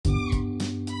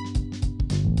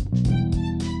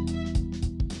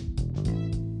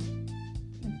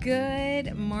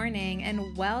Good morning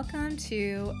and welcome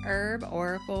to Herb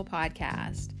Oracle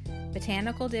Podcast,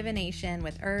 botanical divination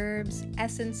with herbs,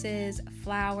 essences,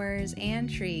 flowers, and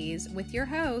trees with your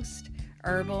host,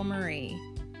 Herbal Marie.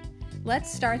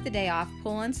 Let's start the day off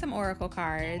pulling some oracle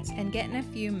cards and getting a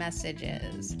few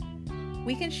messages.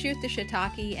 We can shoot the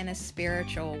shiitake in a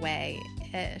spiritual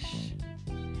way-ish.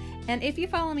 And if you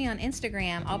follow me on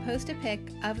Instagram, I'll post a pic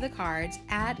of the cards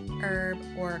at Herb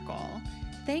Oracle.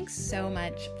 Thanks so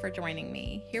much for joining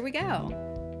me. Here we go.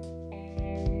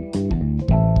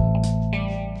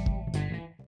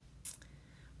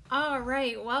 All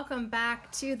right, welcome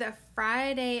back to the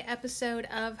Friday episode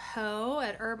of Ho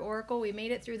at Herb Oracle. We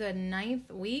made it through the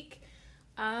 9th week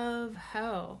of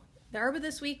Ho. The herb of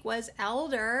this week was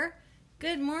elder.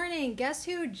 Good morning. Guess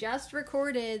who just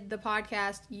recorded the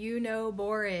podcast, You Know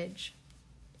Borage?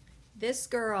 This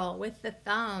girl with the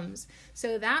thumbs.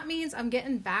 So that means I'm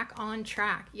getting back on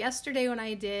track. Yesterday when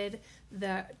I did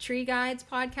the Tree Guides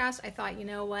podcast, I thought, you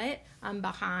know what? I'm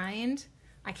behind.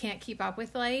 I can't keep up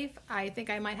with life. I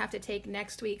think I might have to take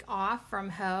next week off from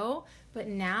Ho. But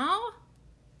now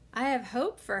I have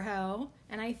hope for Ho.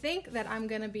 And I think that I'm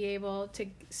going to be able to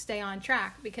stay on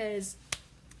track because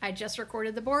I just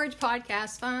recorded the Borage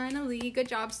podcast, finally. Good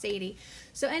job, Sadie.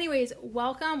 So anyways,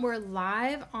 welcome. We're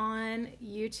live on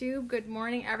YouTube. Good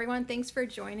morning, everyone. Thanks for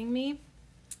joining me.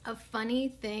 A funny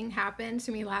thing happened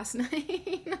to me last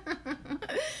night.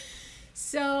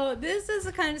 So this is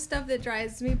the kind of stuff that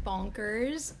drives me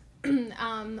bonkers.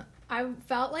 I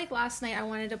felt like last night I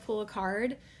wanted to pull a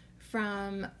card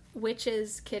from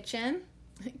Witch's Kitchen.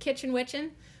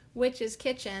 Witch's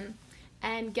Kitchen.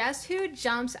 And guess who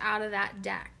jumps out of that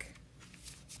deck?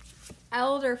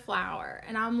 Elderflower.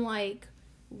 And I'm like,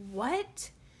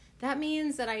 what? That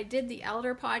means that I did the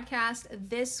Elder podcast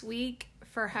this week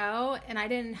for Ho, and I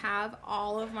didn't have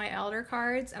all of my Elder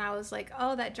cards. And I was like,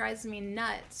 oh, that drives me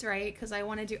nuts, right? Because I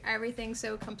want to do everything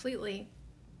so completely.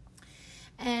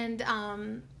 And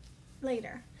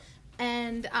later.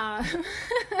 And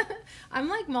I'm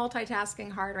like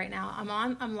multitasking hard right now.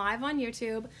 I'm live on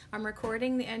YouTube. I'm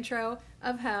recording the intro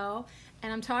of Ho,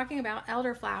 and I'm talking about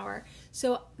elderflower.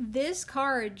 So this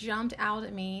card jumped out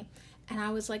at me, and I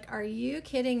was like, are you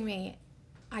kidding me?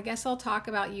 I guess I'll talk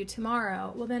about you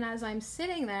tomorrow. Well, then as I'm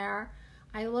sitting there,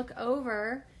 I look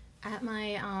over at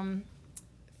my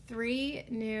 3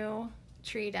 new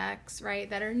tree decks, right,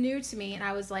 that are new to me, and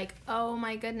I was like, oh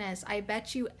my goodness, I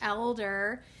bet you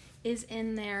elder is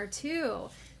in there too.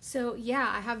 So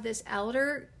yeah, I have this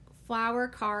elder flower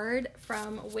card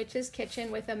from Witch's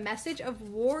Kitchen with a message of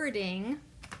warding.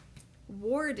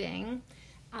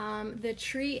 The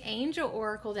Tree Angel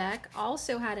Oracle deck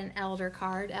also had an elder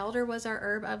card. Elder was our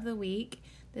herb of the week.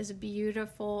 This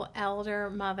beautiful elder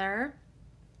mother.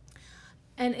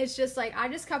 And it's just like, I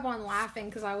just kept on laughing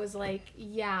because I was like,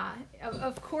 yeah,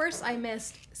 of course I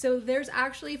missed. So there's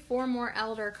actually 4 more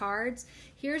elder cards.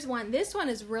 Here's one. This one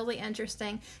is really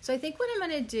interesting. So I think what I'm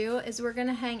going to do is we're going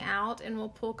to hang out and we'll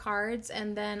pull cards.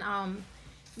 And then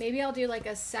maybe I'll do like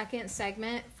a second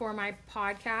segment for my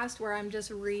podcast where I'm just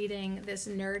reading this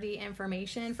nerdy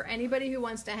information for anybody who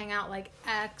wants to hang out like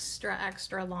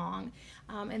extra long.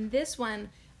 And this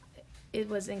one, it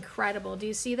was incredible. Do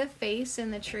you see the face in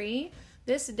the tree?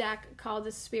 This deck, called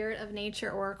the Spirit of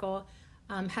Nature Oracle,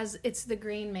 it's the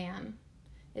Green Man.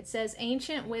 It says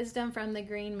ancient wisdom from the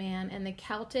Green Man and the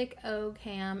Celtic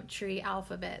Ogham tree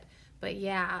alphabet. But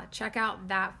yeah, check out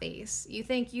that face. You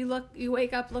think you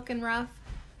wake up looking rough?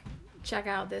 Check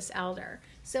out this elder.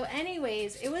 So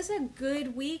anyways, it was a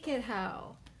good week at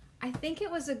Ho. I think it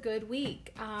was a good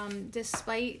week.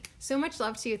 Despite so much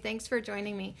love to you. Thanks for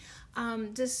joining me.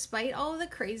 Despite all of the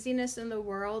craziness in the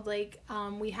world,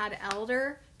 we had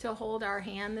Elder to hold our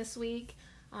hand this week.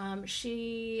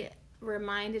 She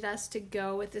reminded us to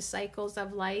go with the cycles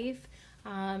of life,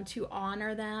 to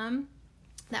honor them.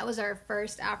 That was our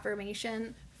first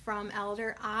affirmation from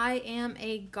Elder. I am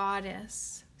a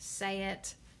goddess. Say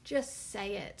it. Just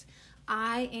say it.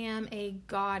 I am a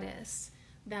goddess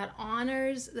that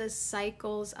honors the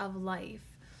cycles of life.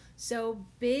 So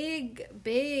big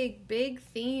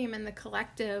theme in the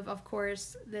collective, of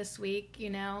course, this week,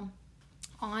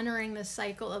 honoring the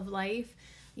cycle of life,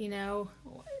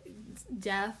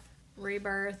 death,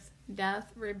 rebirth.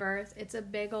 It's a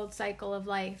big old cycle of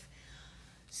life.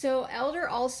 So Elder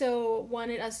also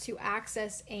wanted us to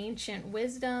access ancient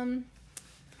wisdom.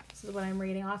 This is what I'm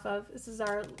reading off of. This is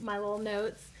my little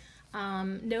notes.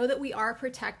 Know that we are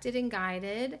protected and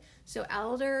guided. So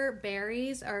elder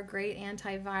berries are a great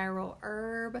antiviral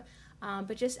herb,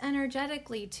 but just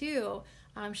energetically too.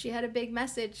 She had a big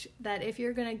message that if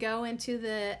you're going to go into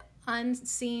the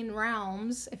unseen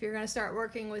realms, if you're going to start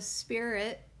working with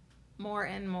spirit more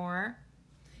and more,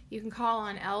 you can call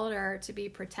on Elder to be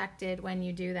protected when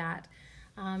you do that.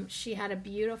 She had a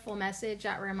beautiful message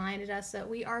that reminded us that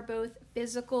we are both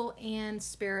physical and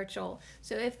spiritual.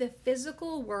 So if the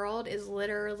physical world is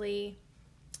literally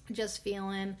just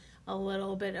feeling a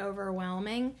little bit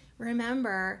overwhelming,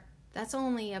 remember that's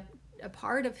only a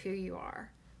part of who you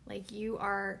are. Like, you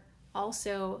are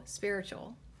also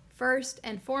spiritual. First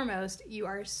and foremost, you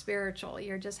are spiritual.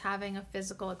 You're just having a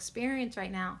physical experience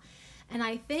right now. And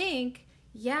I think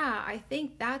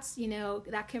that's,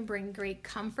 that can bring great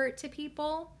comfort to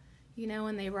people,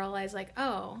 when they realize like,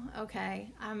 oh,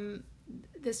 okay,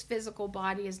 this physical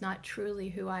body is not truly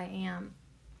who I am.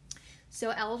 So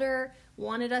Elder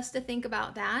wanted us to think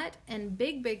about that, and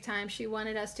big time, she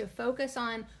wanted us to focus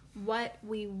on what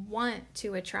we want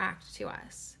to attract to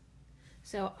us.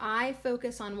 So I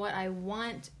focus on what I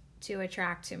want to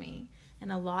attract to me.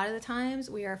 And a lot of the times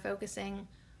we are focusing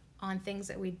on things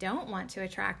that we don't want to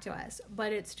attract to us,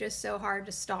 but it's just so hard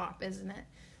to stop, isn't it?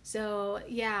 So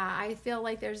yeah, I feel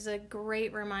like there's a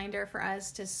great reminder for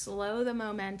us to slow the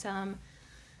momentum,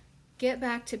 get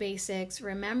back to basics,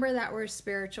 remember that we're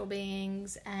spiritual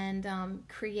beings, and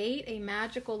create a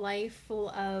magical life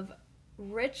full of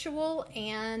ritual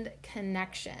and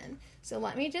connection. So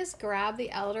let me just grab the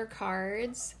Elder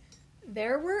cards.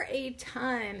 There were a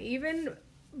ton, even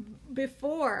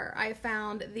before I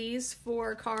found these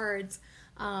 4 cards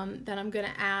that I'm going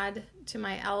to add to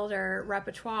my Elder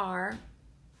repertoire.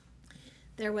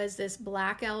 There was this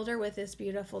black Elder with this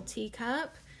beautiful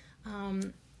teacup.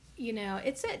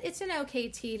 It's an okay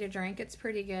tea to drink. It's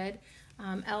pretty good.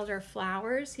 Elder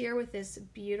flowers here with this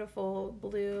beautiful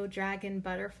blue dragon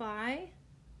butterfly.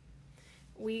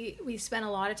 We spent a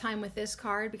lot of time with this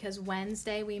card because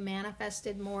Wednesday we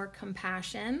manifested more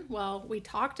compassion. Well, we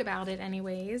talked about it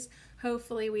anyways.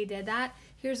 Hopefully we did that.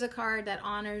 Here's a card that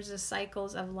honors the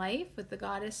cycles of life with the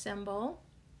goddess symbol.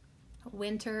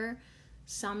 Winter,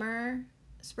 summer,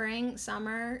 spring,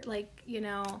 summer,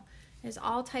 there's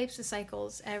all types of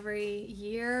cycles every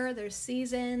year. There's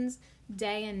seasons.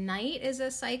 Day and night is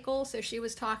a cycle. So she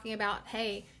was talking about,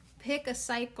 hey, pick a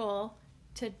cycle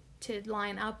to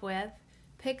line up with.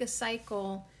 Pick a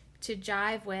cycle to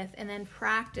jive with, and then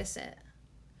practice it.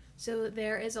 So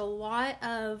there is a lot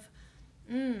of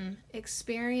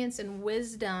experience and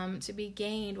wisdom to be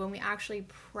gained when we actually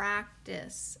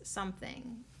practice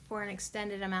something for an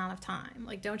extended amount of time.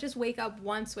 Like, don't just wake up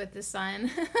once with the sun.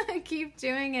 Keep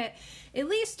doing it at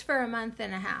least for a month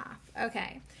and a half.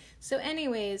 Okay. So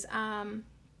anyways,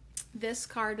 this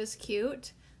card was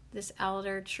cute. This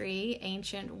Elder Tree,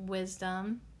 Ancient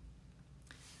Wisdom.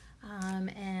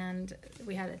 And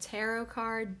we had a tarot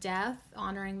card, Death,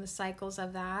 honoring the cycles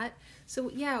of that. So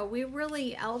yeah,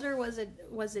 Elder was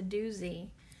a doozy.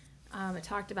 It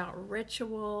talked about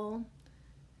ritual.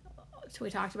 So we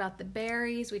talked about the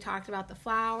berries. We talked about the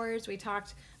flowers. We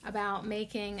talked about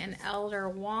making an Elder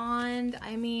wand.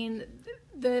 I mean,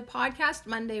 the podcast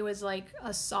Monday was like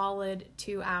a solid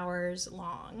 2 hours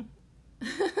long.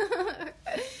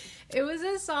 It was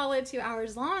a solid 2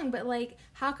 hours long, but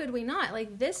how could we not?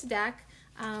 This deck,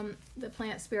 the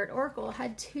Plant Spirit Oracle,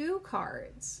 had 2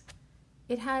 cards.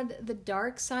 It had the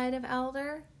dark side of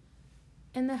Elder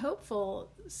and the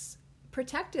hopeful,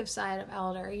 protective side of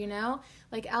Elder,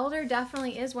 Elder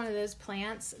definitely is one of those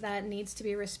plants that needs to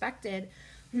be respected.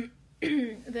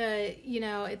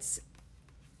 It's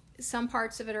some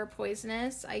parts of it are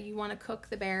poisonous. You want to cook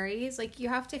the berries. You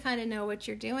have to kind of know what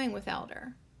you're doing with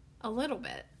Elder a little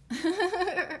bit.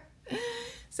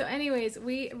 So anyways,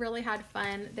 we really had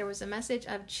fun. There was a message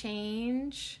of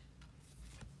change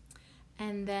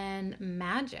and then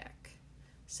magic.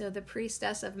 So the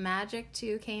Priestess of Magic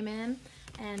too came in.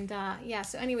 And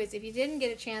so anyways, if you didn't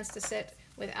get a chance to sit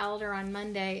with Elder on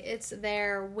Monday, it's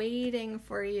there waiting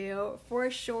for you for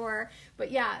sure.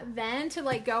 But yeah, then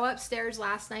to go upstairs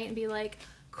last night and be like,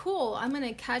 cool, I'm going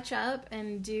to catch up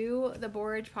and do the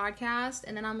Borage podcast,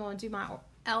 and then I'm going to do my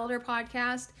Elder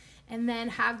podcast, and then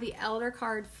have the Elder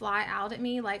card fly out at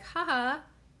me haha,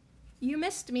 you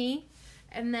missed me.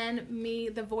 And then me,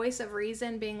 the voice of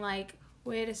reason, being like,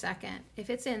 wait a second, if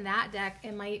it's in that deck,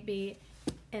 it might be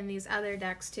in these other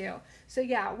decks too. So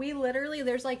yeah, we literally,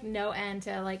 there's no end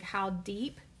to how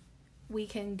deep we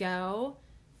can go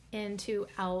into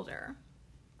Elder.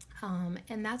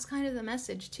 And that's kind of the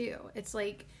message too. It's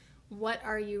what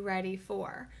are you ready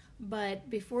for? But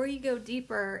before you go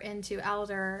deeper into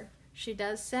Elder, she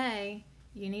does say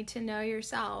you need to know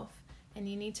yourself, and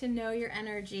you need to know your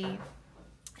energy,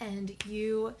 and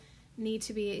you need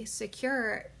to be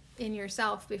secure in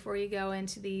yourself before you go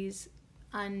into these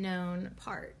unknown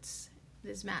parts,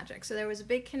 this magic. So there was a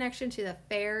big connection to the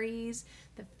fairies,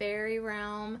 the fairy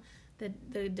realm,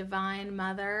 the divine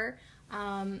mother.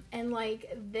 And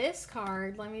like this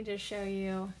card, let me just show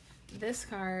you this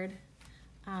card.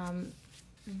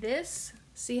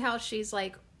 See how she's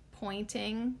like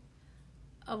pointing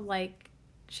of like,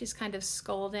 she's kind of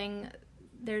scolding.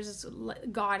 There's this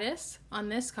goddess on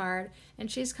this card, and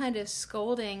she's kind of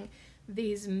scolding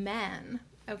these men,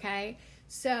 okay?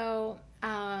 So,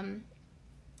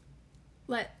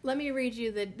 let me read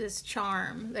you this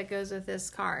charm that goes with this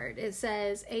card. It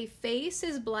says, a face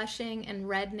is blushing and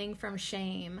reddening from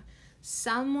shame.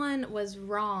 Someone was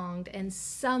wronged and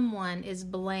someone is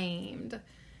blamed.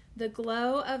 The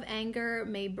glow of anger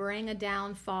may bring a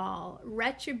downfall.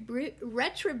 Retribution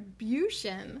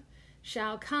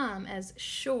shall come as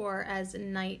sure as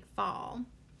nightfall.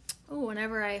 Oh,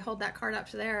 whenever I hold that card up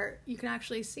to there, you can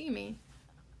actually see me.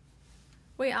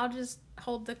 Wait, I'll just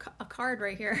hold a card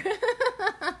right here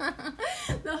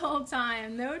the whole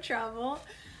time. No trouble.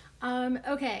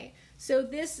 Okay, so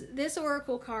this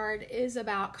oracle card is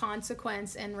about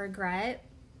consequence and regret.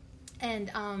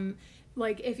 And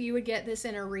like if you would get this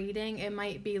in a reading, it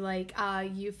might be like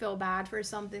you feel bad for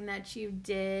something that you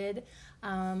did,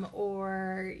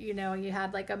 or you know, you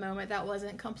had like a moment that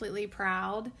wasn't completely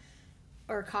proud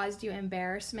or caused you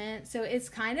embarrassment. So it's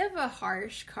kind of a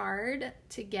harsh card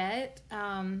to get,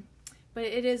 but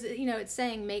it is, you know, it's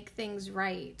saying make things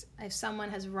right. If someone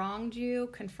has wronged you,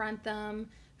 confront them,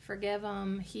 forgive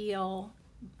them, heal,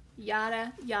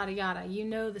 yada yada yada. You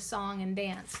know the song and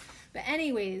dance. But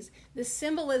anyways, the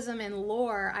symbolism and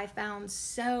lore I found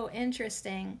so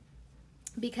interesting,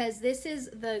 because this is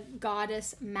the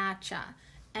goddess Macha,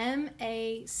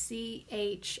 M-A-C-H-A.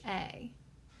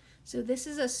 So this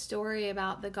is a story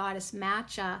about the goddess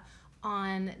Macha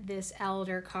on this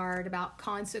elder card about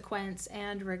consequence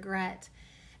and regret.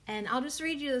 And I'll just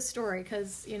read you the story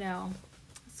because, you know,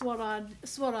 it's what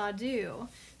I do.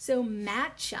 So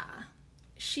Macha,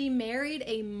 she married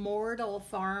a mortal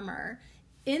farmer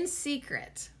in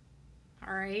secret.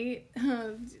 All right.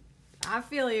 I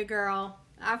feel you, girl.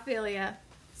 I feel you.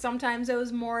 Sometimes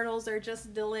those mortals are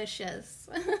just delicious.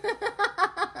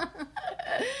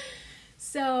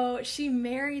 So she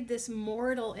married this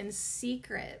mortal in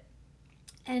secret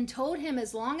and told him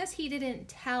as long as he didn't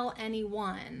tell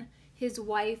anyone his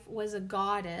wife was a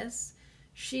goddess,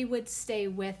 she would stay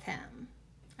with him.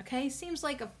 Okay, seems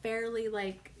like a fairly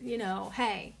like, you know,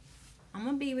 hey, I'm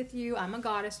gonna be with you, I'm a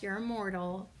goddess, you're a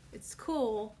mortal, it's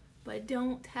cool, but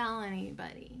don't tell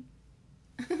anybody.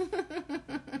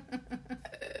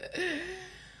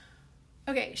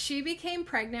 Okay, she became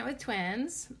pregnant with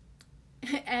twins,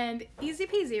 and easy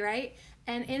peasy, right?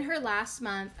 And in her last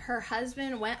month, her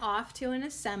husband went off to an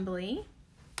assembly.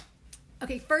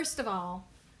 Okay, first of all,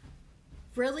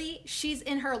 really? She's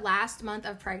in her last month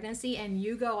of pregnancy and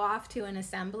you go off to an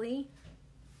assembly?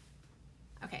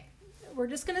 Okay, we're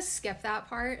just gonna skip that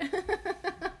part.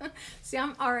 See,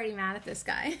 I'm already mad at this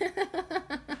guy.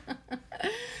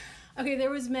 Okay,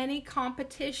 there was many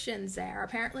competitions there.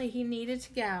 Apparently he needed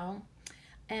to go.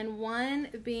 And one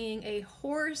being a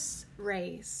horse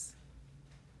race.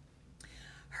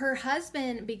 Her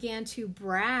husband began to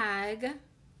brag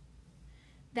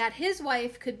that his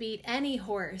wife could beat any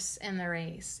horse in the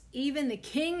race, even the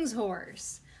king's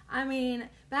horse. I mean,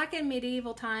 back in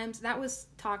medieval times, that was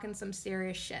talking some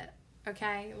serious shit,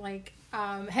 okay? Like,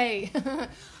 hey,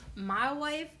 my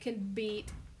wife could beat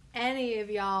any of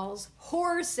y'all's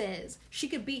horses. She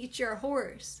could beat your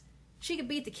horse. She could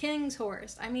beat the king's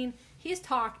horse. I mean, he's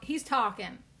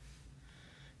talking.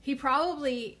 He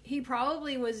probably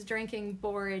was drinking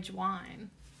borage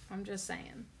wine. I'm just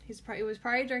saying. He was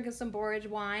probably drinking some borage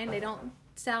wine. They don't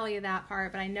tell you that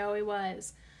part, but I know he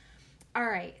was. All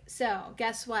right, so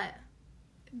guess what?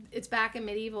 It's back in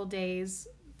medieval days.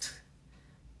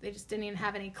 They just didn't even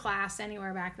have any class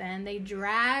anywhere back then. They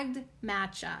dragged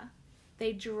Macha.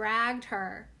 They dragged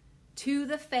her to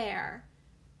the fair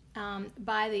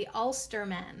by the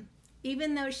Ulstermen,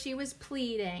 even though she was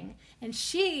pleading and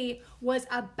she was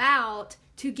about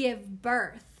to give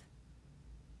birth.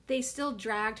 They still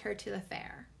dragged her to the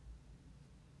fair.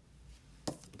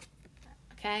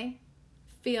 Okay?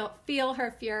 Feel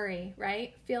her fury,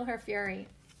 right? Feel her fury.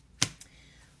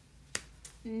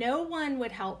 No one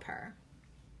would help her.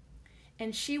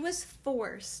 And she was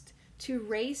forced to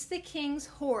race the king's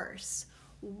horse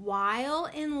while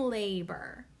in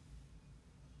labor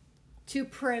to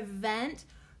prevent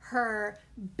her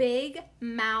big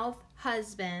mouth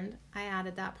husband, I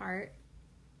added that part,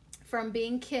 from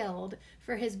being killed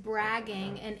for his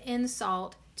bragging and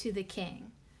insult to the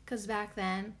king. Because back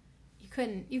then, you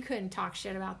you couldn't talk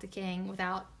shit about the king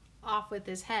without off with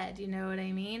his head, you know what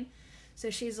I mean? So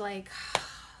she's like,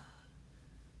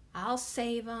 I'll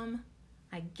save him,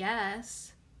 I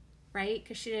guess, right?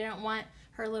 Because she didn't want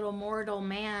her little mortal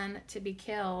man to be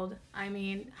killed. I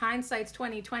mean, hindsight's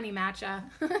 20/20, Matcha,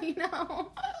 you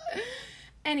know?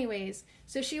 Anyways,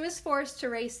 so she was forced to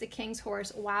race the king's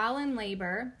horse while in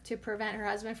labor to prevent her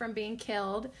husband from being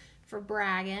killed for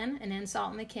bragging and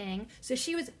insulting the king. So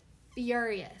she was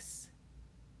furious.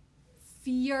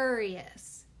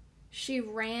 Furious. She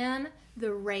ran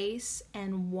the race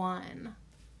and won.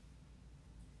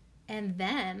 And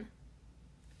then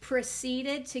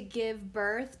proceeded to give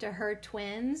birth to her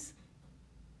twins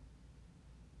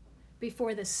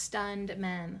before the stunned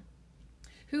men,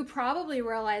 who probably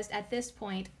realized at this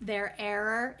point their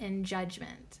error in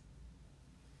judgment.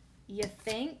 You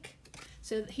think?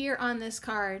 So here on this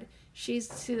card, she's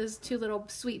those two little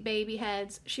sweet baby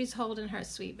heads. She's holding her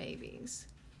sweet babies.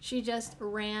 She just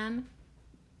ran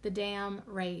the damn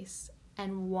race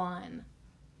and won.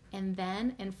 And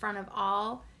then, in front of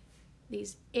all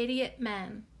these idiot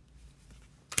men,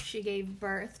 she gave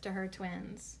birth to her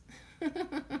twins.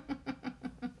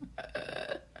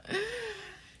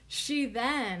 She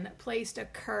then placed a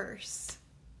curse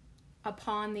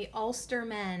upon the Ulster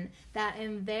men that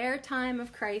in their time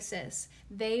of crisis,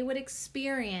 they would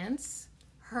experience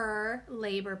her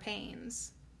labor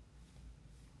pains.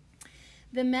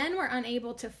 The men were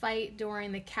unable to fight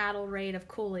during the cattle raid of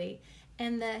Cooley,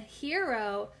 and the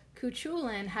hero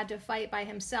Cuchulainn had to fight by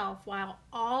himself while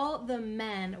all the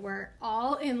men were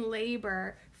all in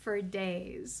labor for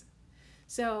days.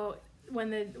 So when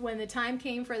the time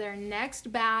came for their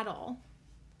next battle,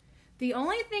 the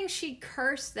only thing she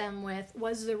cursed them with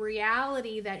was the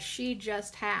reality that she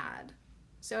just had.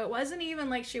 So it wasn't even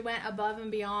like she went above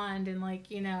and beyond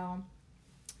and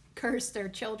cursed their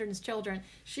children's children.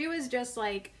 She was just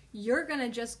like, you're gonna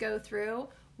just go through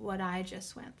what I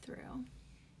just went through.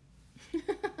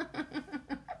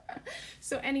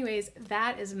 So anyways,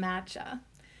 that is Matcha.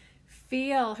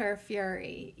 Feel her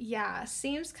fury. Yeah,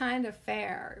 seems kind of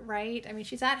fair, right? I mean,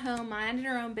 she's at home minding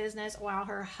her own business while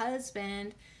her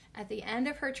husband, at the end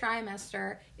of her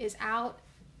trimester, is out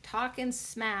talking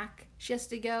smack. She has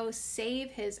to go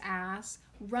save his ass,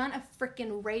 run a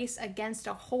freaking race against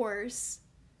a horse,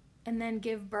 and then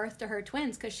give birth to her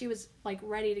twins because she was like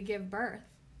ready to give birth.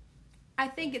 I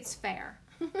think it's fair.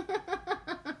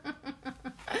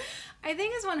 I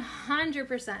think it's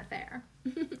 100% fair.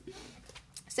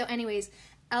 So anyways,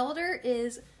 Elder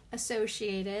is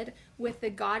associated with the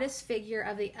goddess figure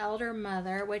of the Elder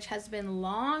Mother, which has been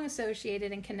long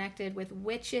associated and connected with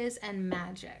witches and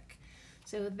magic.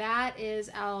 So that is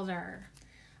Elder.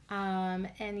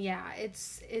 And yeah,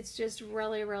 it's just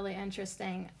really, really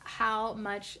interesting how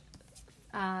much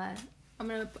I'm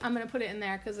gonna put it in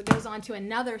there because it goes on to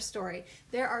another story.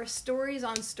 There are stories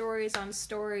on stories on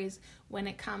stories when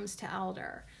it comes to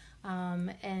Elder.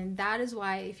 And that is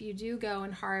why if you do go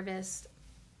and harvest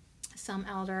some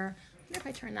Elder, I wonder if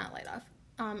I turn that light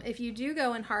off. If you do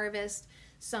go and harvest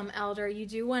some Elder, you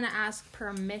do want to ask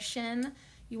permission.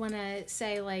 You want to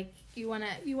say you want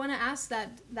to ask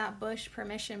that bush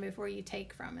permission before you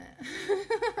take from it.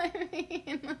 I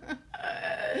mean,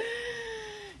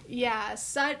 yeah.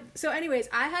 So anyways,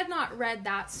 I had not read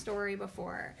that story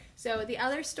before. So the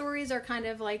other stories are kind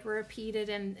of like repeated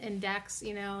in decks,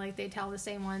 like they tell the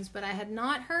same ones, but I had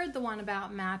not heard the one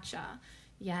about Matcha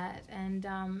yet. And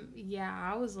yeah,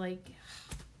 I was like,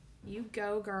 you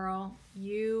go, girl,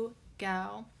 you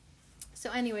go. So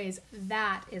anyways,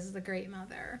 that is the Great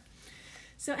Mother.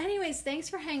 So anyways, thanks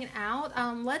for hanging out.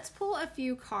 Let's pull a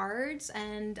few cards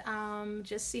and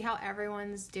just see how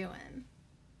everyone's doing.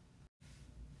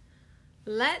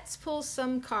 Let's pull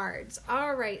some cards.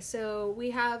 All right, so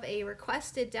we have a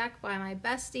requested deck by my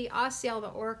bestie, Asiel the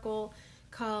Oracle,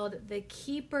 called The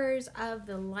Keepers of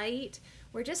the Light.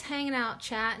 We're just hanging out,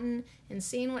 chatting, and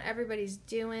seeing what everybody's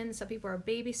doing. Some people are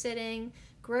babysitting,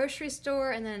 grocery store,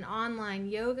 and then an online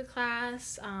yoga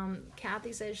class.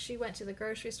 Kathy says she went to the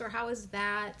grocery store. How was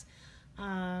that?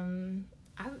 I'm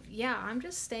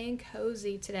just staying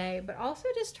cozy today, but also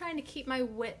just trying to keep my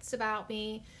wits about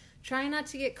me. Trying not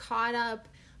to get caught up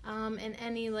in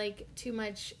any too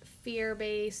much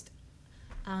fear-based.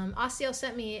 Asiel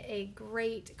sent me a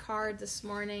great card this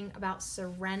morning about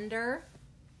surrender.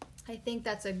 I think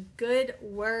that's a good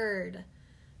word.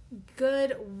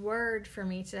 Good word for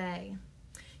me today.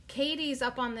 Katie's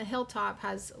up on the hilltop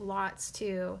has lots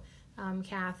too.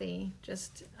 Kathy,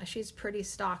 she's pretty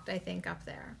stocked, I think, up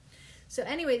there. So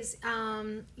anyways,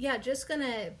 just going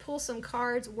to pull some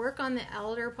cards, work on the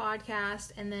Elder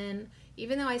podcast, and then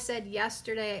even though I said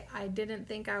yesterday I didn't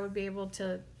think I would be able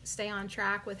to stay on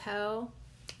track with Ho,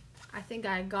 I think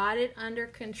I got it under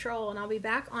control, and I'll be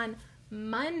back on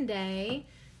Monday.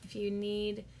 If you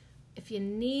need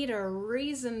a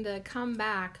reason to come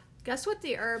back, guess what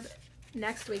the herb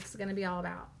next week is going to be all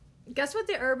about? Guess what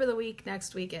the herb of the week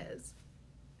next week is?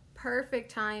 Perfect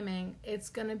timing. It's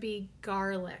going to be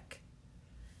garlic.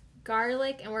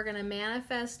 Garlic, and we're going to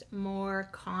manifest more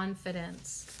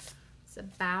confidence. It's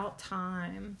about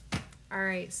time. All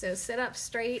right, so sit up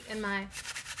straight in my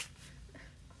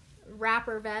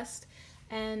wrapper vest,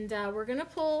 and we're going to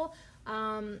pull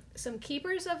some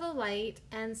keepers of the light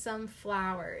and some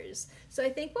flowers. So I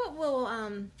think what we'll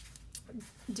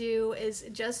do is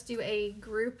just do a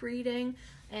group reading,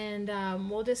 and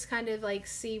we'll just kind of like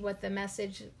see what the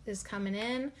message is coming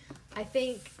in. I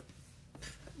think,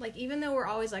 like, even though we're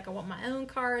always like, I want my own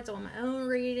cards, I want my own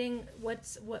reading,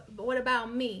 what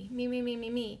about me?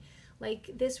 Me.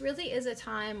 Like, this really is a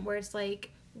time where it's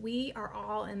like, we are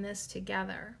all in this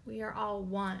together. We are all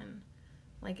one.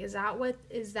 Like, is that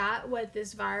what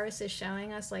this virus is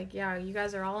showing us? Like, yeah, you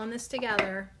guys are all in this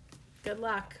together. Good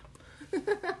luck.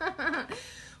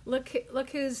 Look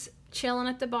who's chilling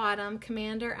at the bottom,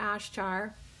 Commander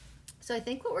Ashtar. So I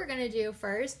think what we're going to do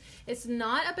first, it's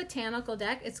not a botanical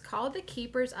deck. It's called the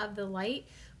Keepers of the Light,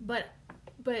 but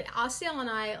Asiel and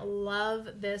I love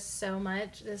this so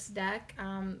much, this deck.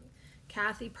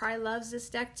 Kathy probably loves this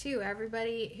deck too.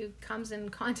 Everybody who comes in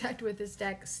contact with this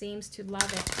deck seems to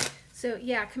love it. So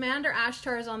yeah, Commander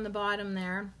Ashtar is on the bottom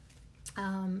there.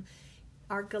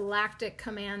 Our galactic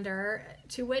commander,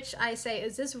 to which I say,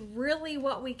 is this really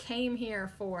what we came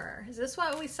here for? Is this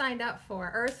what we signed up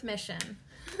for? Earth mission.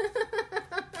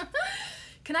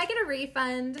 Can I get a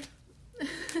refund?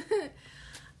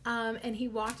 And he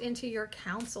walked into your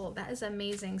council. That is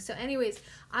amazing. So anyways,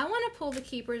 I want to pull the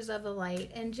Keepers of the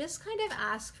Light and just kind of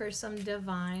ask for some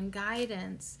divine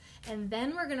guidance. And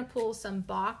then we're going to pull some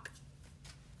Bach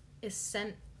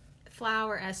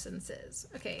flower essences.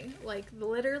 Okay, like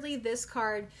literally this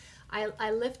card,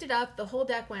 I lifted up, the whole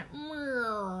deck went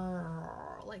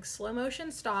like slow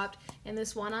motion stopped, and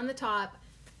this one on the top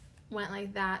went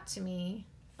like that to me.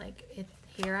 Like,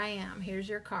 here I am, here's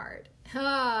your card.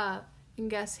 And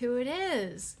guess who it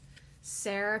is?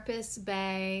 Serapis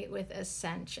Bay with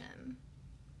Ascension.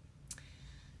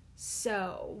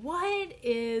 So what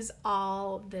is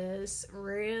all this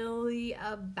really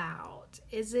about?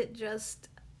 Is it just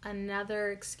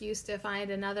another excuse to find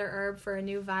another herb for a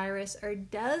new virus, or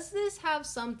does this have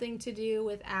something to do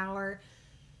with our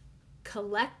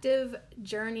collective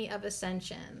journey of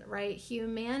ascension, right?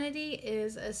 Humanity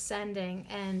is ascending,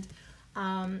 and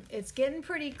it's getting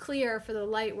pretty clear for the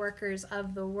light workers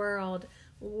of the world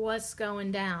what's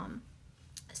going down.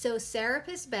 So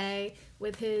Serapis Bey,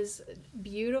 with his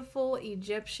beautiful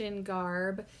Egyptian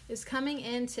garb, is coming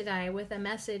in today with a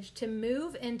message to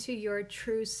move into your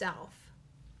true self.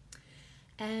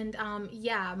 And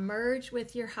merge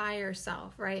with your higher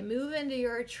self, right? Move into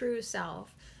your true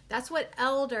self. That's what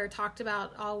Elder talked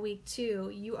about all week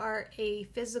too. You are a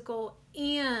physical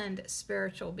and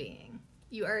spiritual being.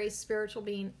 You are a spiritual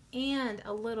being and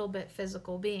a little bit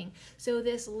physical being. So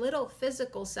this little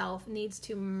physical self needs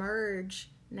to merge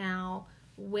now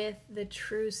with the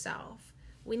true self.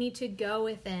 We need to go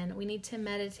within. We need to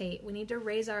meditate. We need to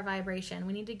raise our vibration.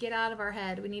 We need to get out of our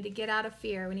head. We need to get out of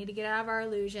fear. We need to get out of our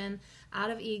illusion,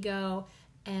 out of ego,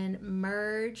 and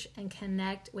merge and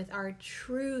connect with our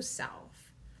true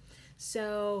self.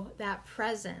 So that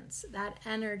presence, that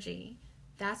energy,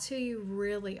 that's who you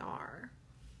really are.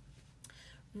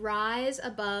 Rise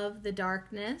above the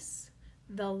darkness.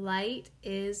 The light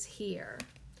is here.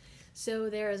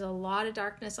 So there is a lot of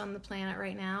darkness on the planet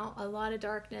right now, a lot of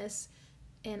darkness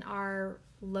in our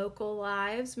local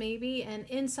lives maybe, and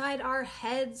inside our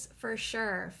heads for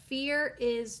sure. Fear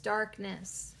is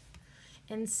darkness.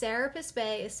 And Serapis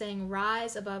Bey is saying,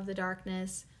 rise above the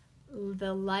darkness.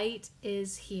 The light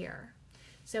is here.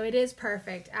 So it is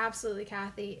perfect. Absolutely,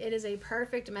 Kathy. It is a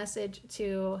perfect message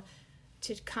to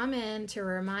come in to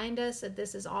remind us that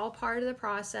this is all part of the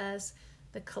process.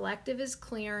 The collective is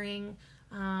clearing.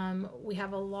 We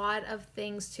have a lot of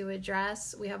things to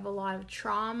address. We have a lot of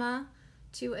trauma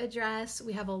to address.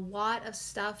 We have a lot of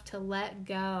stuff to let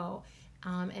go,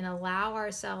 and allow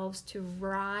ourselves to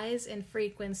rise in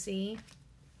frequency,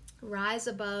 rise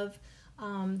above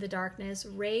the darkness,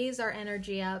 raise our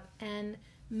energy up, and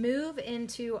move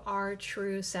into our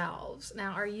true selves.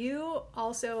 Now, are you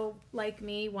also like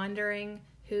me wondering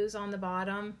who's on the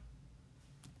bottom?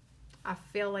 I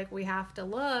feel like we have to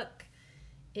look.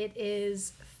 It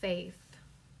is Faith.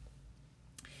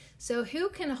 So who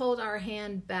can hold our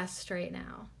hand best right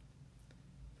now?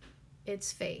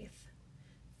 It's faith.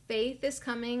 Faith is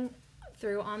coming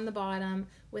through on the bottom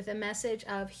with a message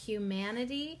of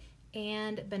humanity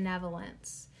and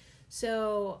benevolence.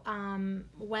 So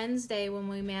Wednesday, when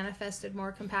we manifested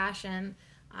more compassion,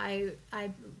 I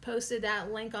posted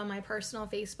that link on my personal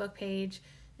Facebook page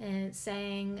and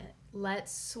saying,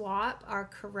 let's swap our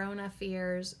corona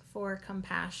fears for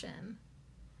compassion.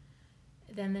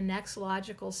 Then the next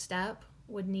logical step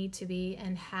would need to be,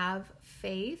 and have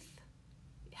faith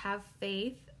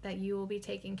that you will be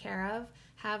taken care of.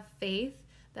 Have faith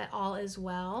that all is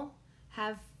well.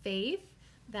 Have faith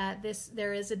that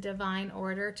there is a divine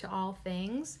order to all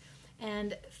things.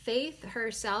 And Faith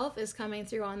herself is coming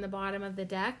through on the bottom of the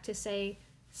deck to say,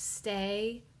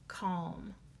 stay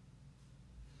calm.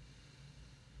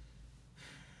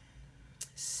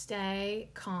 Stay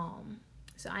calm.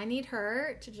 So I need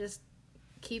her to just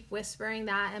keep whispering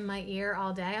that in my ear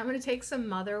all day. I'm going to take some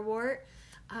motherwort.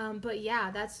 But yeah,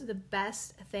 that's the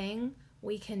best thing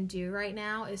we can do right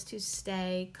now, is to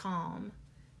stay calm.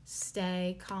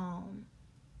 Stay calm.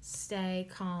 Stay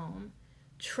calm.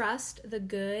 Trust the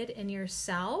good in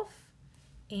yourself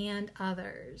and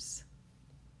others.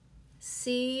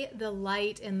 See the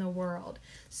light in the world.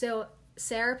 So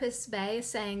Serapis Bey is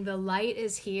saying the light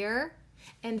is here,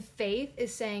 and Faith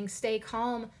is saying stay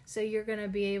calm so you're going to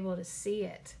be able to see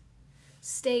it.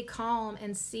 Stay calm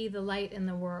and see the light in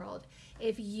the world.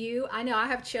 I know I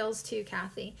have chills too,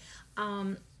 Kathy.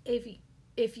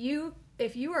 If you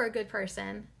are a good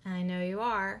person, and I know you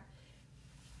are,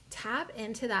 tap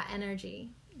into that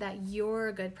energy that you're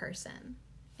a good person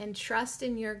and trust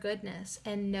in your goodness,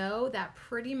 and know that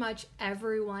pretty much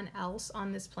everyone else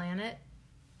on this planet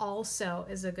also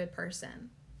is a good person,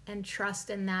 and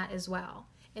trust in that as well,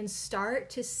 and start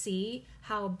to see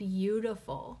how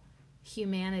beautiful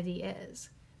humanity is.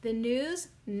 The news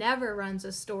never runs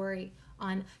a story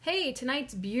on, hey,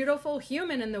 tonight's beautiful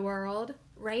human in the world,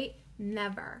 right?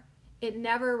 Never. It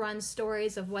never runs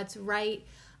stories of what's right,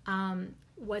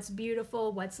 what's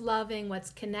beautiful, what's loving,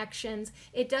 what's connections.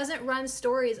 It doesn't run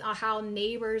stories on how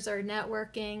neighbors are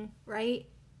networking, right?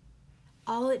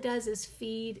 All it does is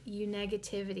feed you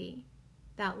negativity.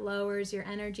 That lowers your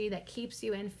energy, that keeps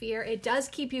you in fear. It does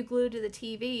keep you glued to the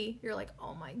TV. You're like,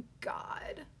 oh my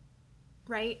God,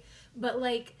 right? But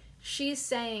like she's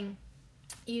saying,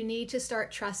 you need to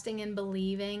start trusting and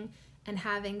believing and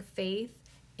having faith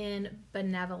in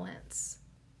benevolence,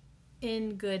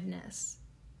 in goodness,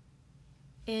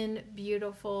 in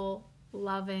beautiful,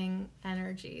 loving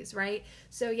energies, right?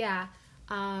 So yeah,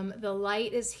 the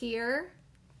light is here,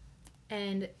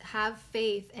 and have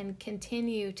faith and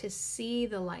continue to see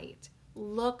the light.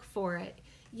 Look for it.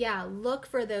 Yeah, look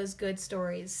for those good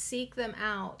stories. Seek them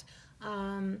out,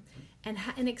 and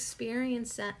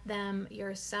experience them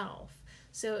yourself.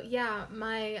 So yeah,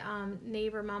 my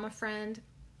neighbor mama friend,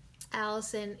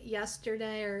 Allison,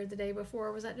 yesterday or the day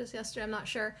before, was that just yesterday? I'm not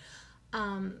sure.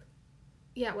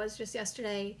 Yeah, it was just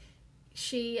yesterday.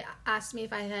 She asked me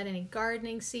if I had any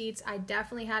gardening seeds. I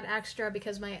definitely had extra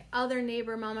because my other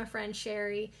neighbor mama friend,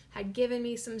 Sherry, had given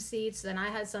me some seeds. So then I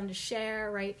had some to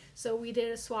share, right? So we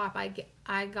did a swap.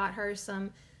 I got her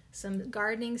some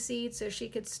gardening seeds so she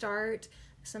could start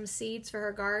some seeds for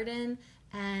her garden.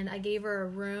 And I gave her a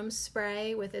room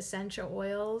spray with essential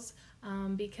oils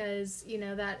because, you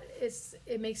know,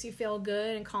 it makes you feel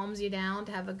good and calms you down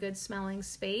to have a good smelling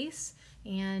space.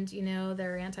 And, you know,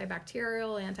 they're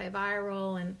antibacterial,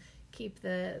 antiviral, and keep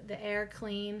the air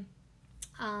clean.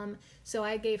 So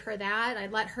I gave her that. I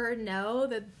let her know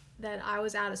that I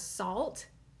was out of salt.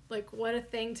 Like, what a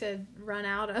thing to run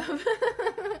out of.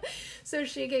 So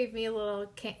she gave me a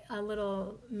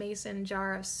little mason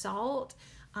jar of salt.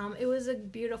 It was a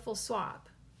beautiful swap.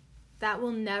 That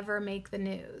will never make the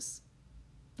news.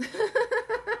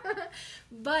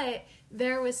 But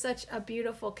there was such a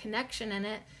beautiful connection in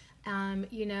it.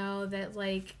 You know, that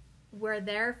like we're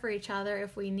there for each other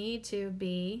if we need to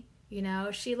be, you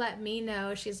know. She let me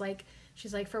know, she's like,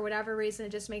 for whatever reason, it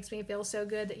just makes me feel so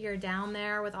good that you're down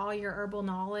there with all your herbal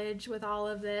knowledge with all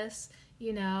of this,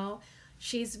 you know.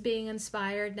 She's being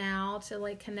inspired now to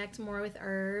like connect more with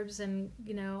herbs, and,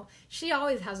 you know, she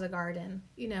always has a garden,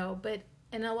 you know,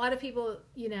 and a lot of people,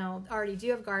 you know, already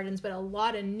do have gardens, but a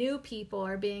lot of new people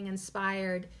are being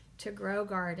inspired to grow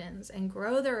gardens and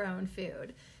grow their own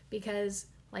food. Because,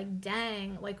 like,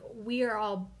 dang, like, we are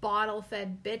all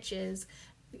bottle-fed bitches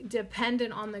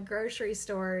dependent on the grocery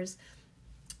stores.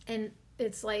 And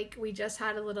it's like we just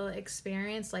had a little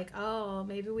experience, like, oh,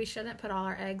 maybe we shouldn't put all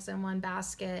our eggs in one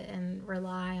basket and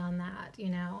rely on that, you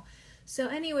know. So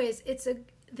anyways,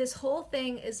 this whole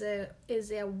thing is a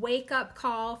wake-up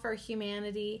call for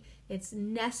humanity. It's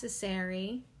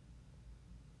necessary.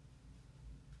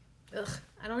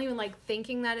 I don't even like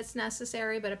thinking that it's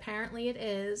necessary, but apparently it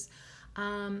is.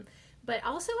 But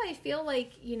also I feel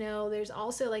like, there's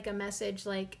also like a message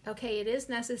like, okay, it is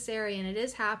necessary and it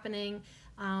is happening,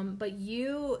 but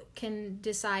you can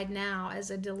decide now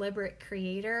as a deliberate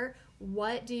creator,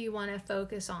 what do you want to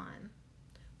focus on?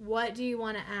 What do you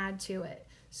want to add to it?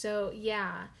 So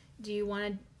yeah, do you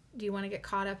want to get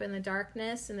caught up in the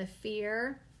darkness and the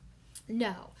fear?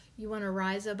 No, you want to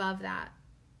rise above that.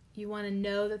 You want to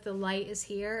know that the light is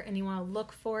here, and you want to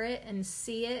look for it and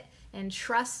see it and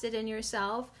trust it in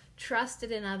yourself, trust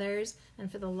it in others,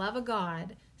 and for the love of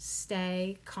God,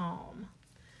 stay calm.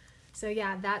 So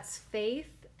yeah, that's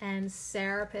Faith and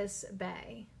Serapis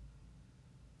Bay.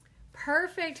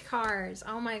 Perfect cards.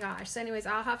 Oh my gosh. So anyways,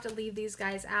 I'll have to leave these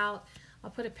guys out.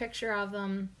 I'll put a picture of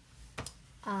them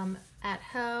at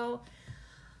Ho.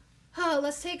 Oh,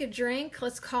 let's take a drink.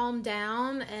 Let's calm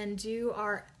down and do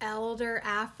our elder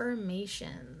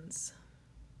affirmations.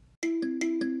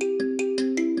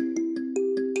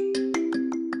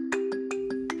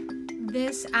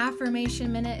 This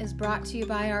affirmation minute is brought to you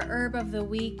by our Herb of the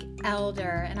Week,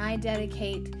 Elder, and I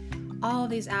dedicate all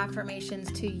these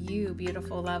affirmations to you,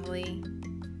 beautiful, lovely.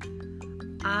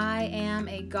 I am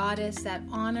a goddess that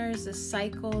honors the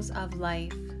cycles of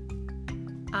life.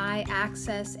 I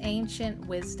access ancient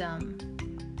wisdom.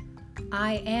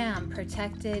 I am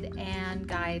protected and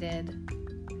guided.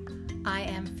 I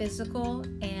am physical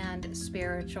and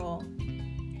spiritual.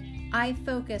 I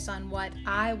focus on what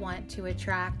I want to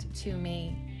attract to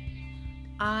me.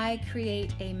 I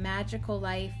create a magical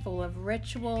life full of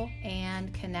ritual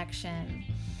and connection.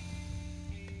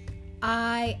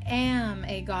 I am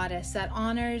a goddess that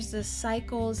honors the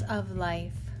cycles of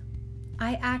life.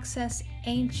 I access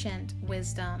ancient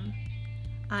wisdom.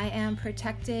 I am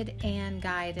protected and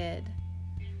guided.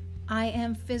 I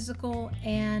am physical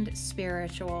and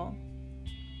spiritual.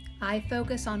 I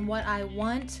focus on what I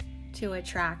want to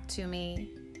attract to me,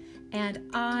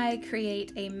 and I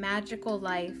create a magical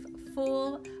life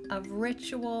full of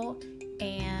ritual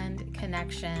and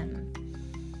connection.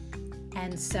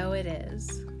 And so it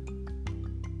is.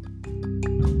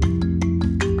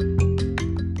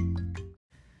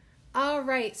 All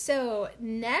right, so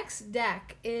next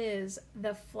deck is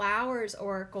the Flowers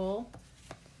Oracle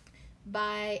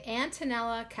by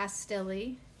Antonella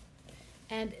Castilli,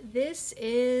 and this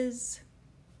is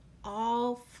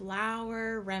all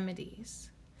flower remedies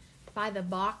by the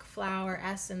Bach Flower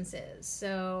Essences.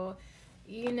 So,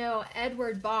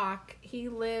 Edward Bach, he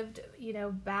lived,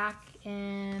 back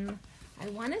in, I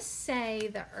want to say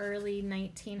the early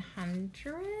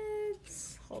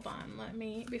 1900s. Hold on,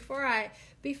 before I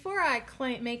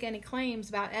make any claims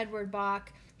about Edward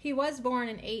Bach, he was born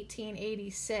in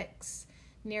 1886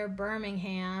 near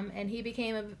Birmingham, and he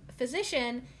became a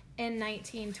physician in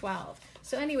 1912.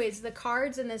 So anyways, the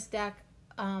cards in this deck,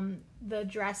 the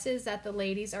dresses that the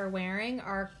ladies are wearing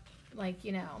are like,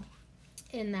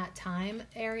 in that time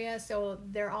area. So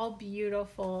they're all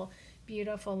beautiful,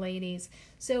 beautiful ladies.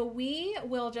 So we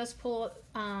will just pull,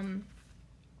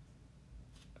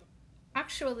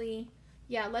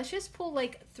 let's just pull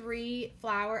like 3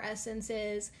 flower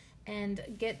essences and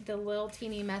get the little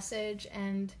teeny message,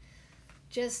 and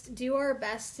just do our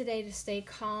best today to stay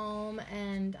calm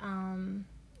and,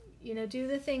 do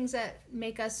the things that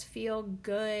make us feel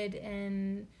good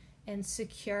and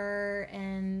secure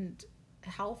and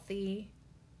healthy,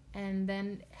 and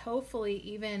then hopefully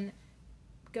even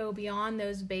go beyond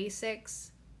those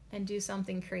basics and do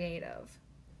something creative.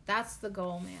 That's the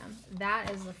goal, man. That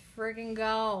is the friggin'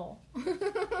 goal.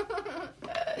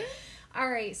 All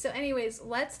right, so anyways,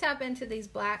 let's tap into these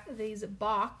Bach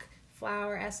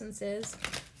flower essences.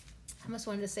 I almost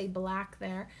wanted to say black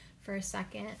there for a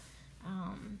second.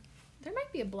 There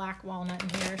might be a black walnut in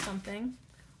here or something.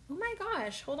 Oh my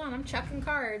gosh, hold on, I'm checking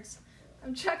cards.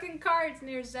 I'm checking cards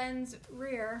near Zen's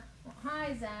rear. Well,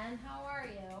 hi Zen, how are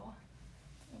you?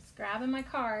 Just grabbing my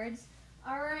cards.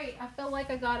 All right, I feel like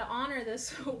I gotta honor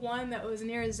this one that was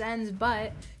near Zen's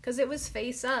butt because it was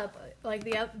face up. Like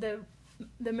the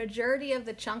majority of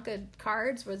the chunk of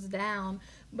cards was down,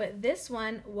 but this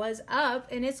one was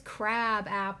up, and it's Crab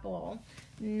Apple,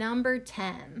 number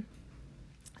 10.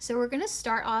 So we're gonna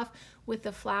start off with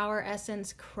the flower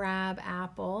essence Crab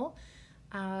Apple.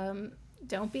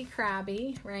 Don't be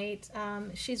crabby, right?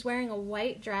 She's wearing a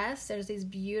white dress. There's these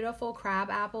beautiful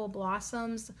crabapple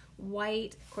blossoms,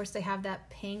 white. Of course, they have that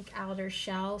pink outer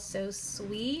shell, so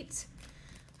sweet.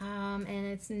 And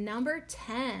it's number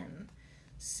 10.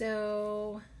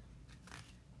 So,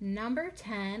 number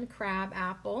 10,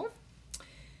 Crabapple.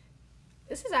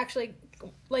 This is actually,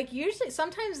 usually,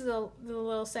 sometimes the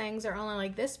little sayings are only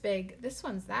like this big. This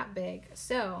one's that big.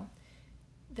 So,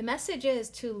 the message is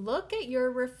to look at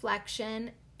your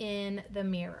reflection in the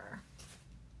mirror.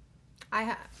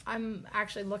 I'm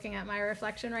actually looking at my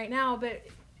reflection right now, but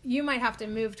you might have to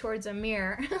move towards a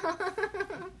mirror.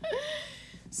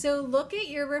 So look at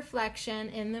your reflection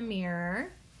in the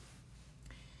mirror.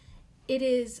 It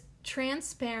is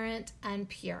transparent and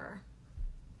pure.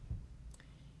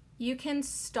 You can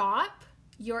stop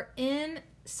your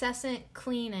incessant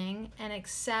cleaning and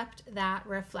accept that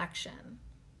reflection.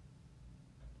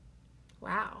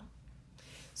 Wow.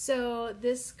 So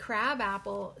this crab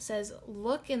apple says,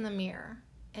 look in the mirror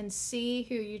and see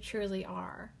who you truly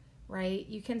are, right?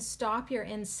 You can stop your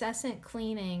incessant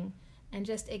cleaning and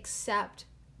just accept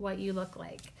what you look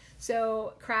like.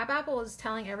 So crabapple is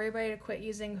telling everybody to quit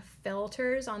using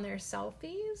filters on their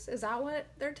selfies. Is that what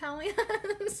they're telling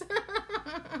us?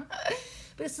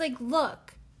 But it's like,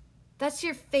 look, that's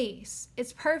your face.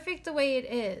 It's perfect the way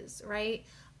it is, right?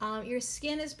 Your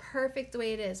skin is perfect the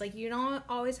way it is. Like, you don't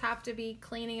always have to be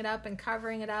cleaning it up and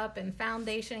covering it up and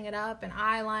foundationing it up and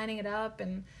eyelining it up,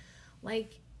 and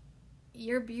like,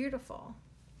 you're beautiful,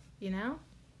 you know?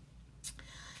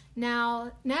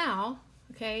 Now,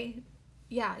 okay,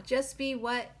 yeah, just be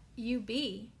what you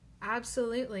be.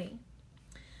 Absolutely.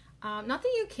 Not that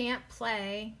you can't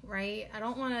play, right? I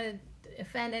don't want to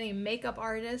offend any makeup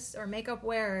artists or makeup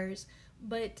wearers,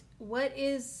 but why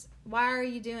are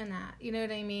you doing that? You know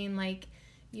what I mean? Like,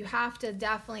 you have to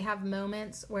definitely have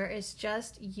moments where it's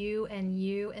just you and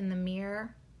you in the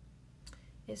mirror.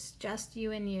 It's just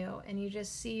you, and you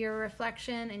just see your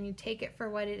reflection and you take it for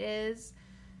what it is,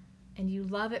 and you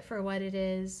love it for what it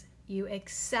is. You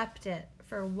accept it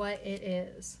for what it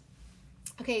is.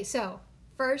 Okay, so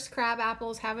first, crab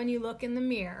apples having you look in the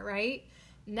mirror, right?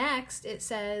 Next, it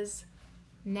says,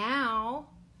 now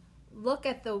look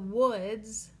at the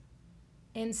woods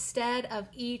instead of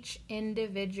each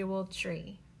individual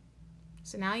tree.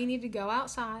 So now you need to go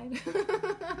outside.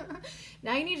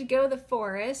 Now you need to go to the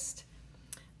forest,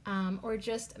 or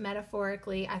just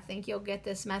metaphorically, I think you'll get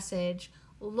this message.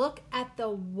 Look at the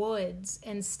woods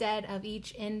instead of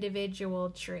each individual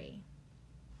tree.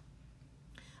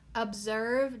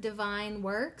 Observe divine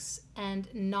works and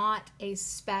not a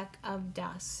speck of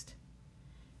dust.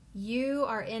 You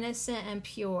are innocent and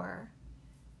pure.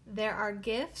 There are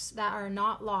gifts that are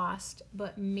not lost,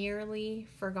 but merely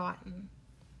forgotten.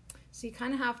 So you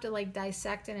kind of have to like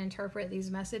dissect and interpret these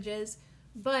messages,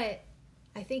 but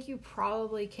I think you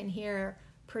probably can hear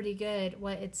pretty good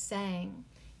what it's saying.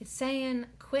 It's saying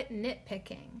quit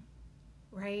nitpicking,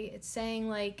 right? It's saying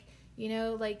like, you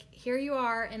know, like here you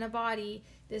are in a body,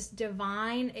 this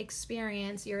divine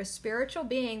experience. You're a spiritual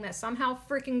being that somehow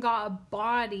freaking got a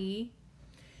body,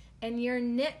 and you're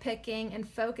nitpicking and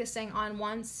focusing on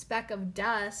one speck of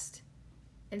dust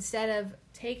instead of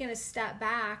taking a step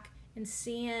back and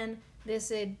seeing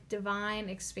this divine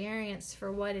experience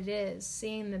for what it is,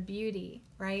 seeing the beauty,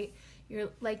 right? You're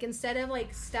like, instead of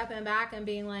like stepping back and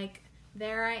being like,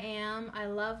 there I am, I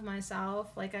love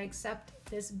myself, like I accept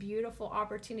this beautiful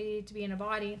opportunity to be in a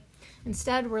body.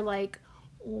 Instead, we're like,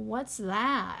 what's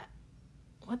that?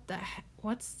 What the heck?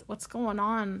 What's going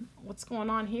on? What's going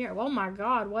on here? Oh my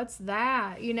God, what's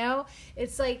that? You know,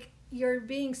 it's like you're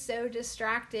being so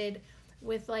distracted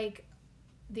with like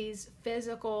these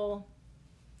physical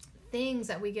things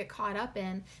that we get caught up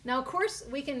in. Now, of course,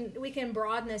 we can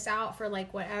broaden this out for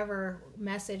like whatever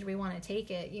message we want to take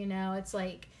it. You know, it's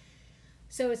like,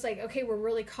 so it's like, okay, we're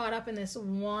really caught up in this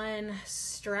one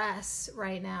stress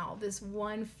right now, this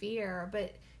one fear,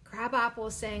 but Crabapple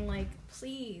is saying like,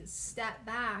 please step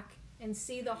back and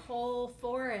see the whole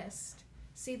forest,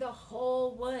 see the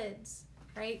whole woods,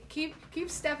 right? Keep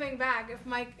stepping back. If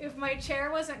my chair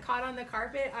wasn't caught on the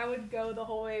carpet, I would go the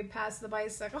whole way past the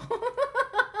bicycle.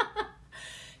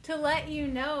 To let you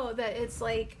know that it's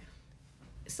like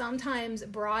sometimes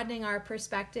broadening our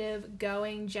perspective,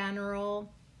 going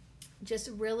general, just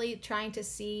really trying to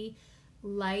see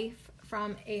life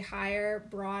from a higher,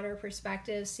 broader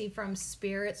perspective, see from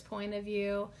Spirit's point of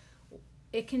view,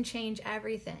 it can change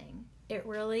everything. It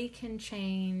really can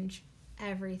change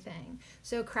everything.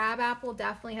 So Crabapple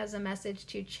definitely has a message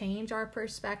to change our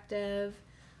perspective,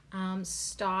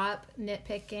 stop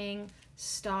nitpicking,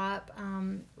 stop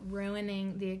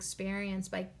ruining the experience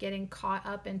by getting caught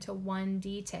up into one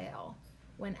detail,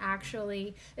 when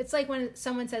actually, it's like when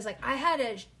someone says like, I had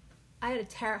a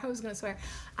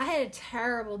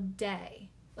terrible day.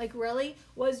 Like, really?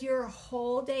 Was your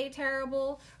whole day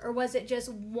terrible? Or was it just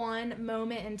one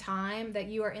moment in time that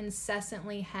you are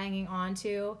incessantly hanging on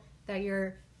to, that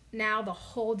now the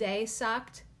whole day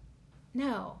sucked?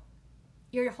 No.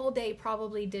 Your whole day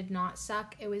probably did not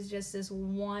suck. It was just this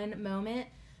one moment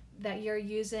that you're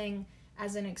using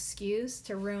as an excuse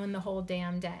to ruin the whole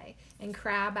damn day. And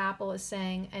Crabapple is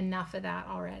saying, enough of that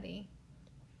already.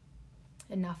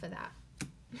 Enough of that.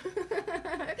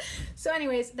 So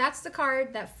anyways, that's the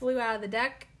card that flew out of the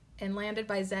deck and landed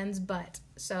by Zen's butt.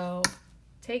 So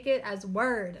take it as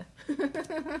word.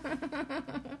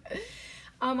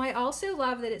 I also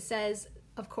love that it says,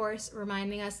 of course,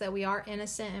 reminding us that we are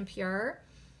innocent and pure.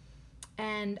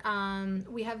 And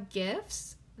we have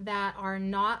gifts that are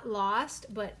not lost,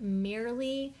 but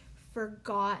merely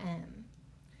forgotten.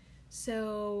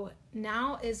 So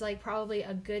now is like probably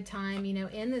a good time, you know,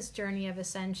 in this journey of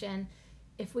ascension,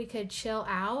 if we could chill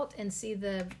out and see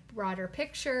the broader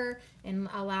picture and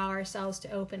allow ourselves to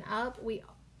open up.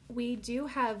 We do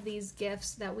have these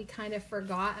gifts that we kind of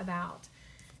forgot about.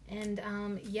 And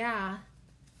yeah,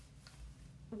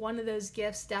 one of those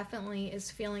gifts definitely is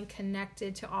feeling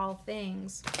connected to all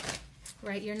things,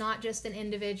 right? You're not just an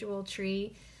individual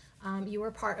tree. You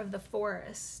are part of the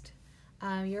forest.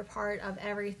 You're part of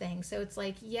everything. So it's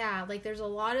like, yeah, like there's a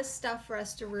lot of stuff for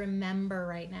us to remember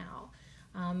right now.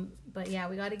 But yeah,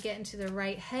 we got to get into the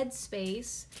right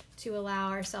headspace to allow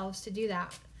ourselves to do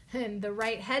that. And the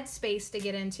right headspace to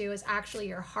get into is actually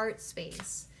your heart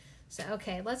space. So,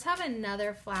 okay, let's have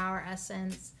another flower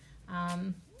essence.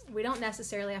 We don't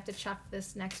necessarily have to chuck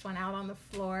this next one out on the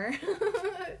floor.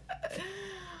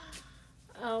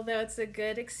 Although it's a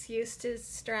good excuse to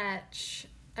stretch.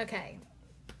 Okay.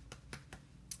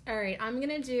 All right, I'm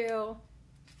going to do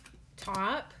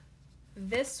top,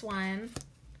 this one,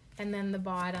 and then the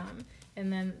bottom.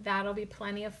 And then that'll be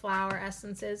plenty of flower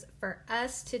essences for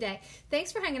us today.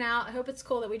 Thanks for hanging out. I hope it's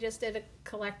cool that we just did a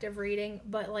collective reading.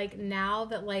 But like now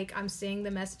that like I'm seeing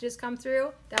the messages come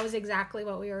through, that was exactly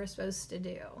what we were supposed to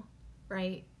do,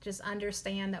 right? Just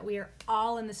understand that we are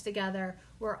all in this together.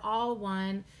 We're all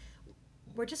one.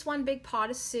 We're just one big pot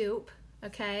of soup,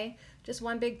 okay? Just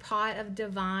one big pot of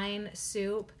divine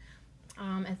soup.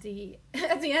 At the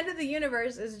end of the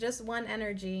universe is just one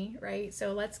energy, right?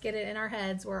 So let's get it in our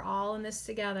heads. We're all in this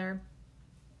together,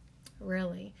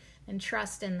 really, and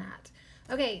trust in that.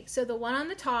 Okay, so the one on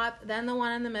the top, then the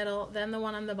one in the middle, then the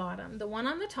one on the bottom. The one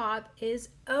on the top is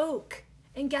oak,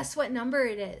 and guess what number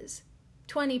it is?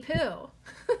 22.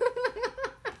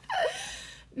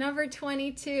 Number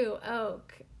 22,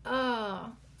 oak.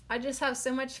 Oh, I just have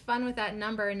so much fun with that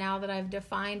number now that I've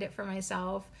defined it for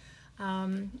myself.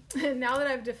 Now that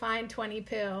I've defined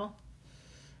 22,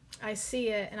 I see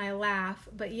it and I laugh.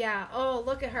 But yeah, oh,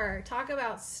 look at her. Talk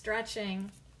about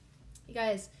stretching. You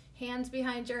guys, hands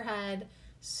behind your head,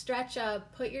 stretch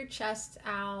up, put your chest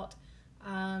out,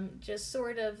 just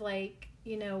sort of like,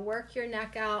 you know, work your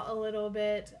neck out a little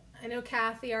bit. I know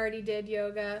Kathy already did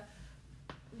yoga,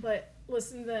 but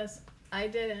listen to this. I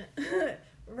didn't,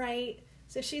 right?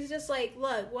 So she's just like,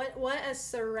 look, what a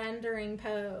surrendering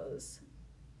pose.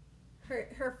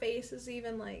 Her face is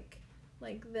even like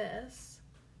this.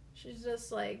 She's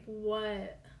just like,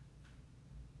 what?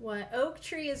 Oak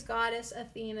tree is goddess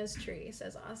Athena's tree,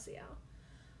 says Asiel.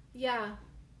 Yeah,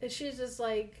 she's just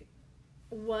like,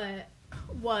 what?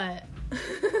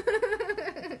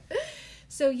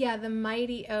 So yeah, the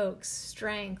mighty oak's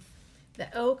strength. The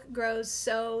oak grows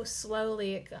so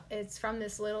slowly. It's from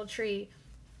this little tree,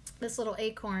 this little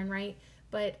acorn, right?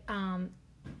 But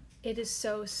it is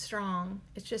so strong.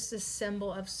 It's just a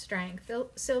symbol of strength.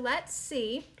 So let's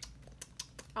see,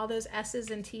 all those S's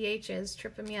and TH's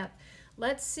tripping me up.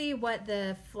 Let's see what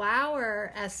the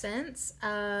flower essence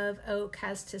of oak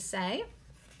has to say.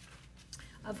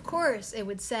 Of course, it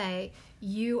would say,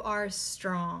 you are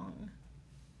strong.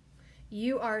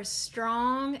 You are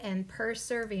strong and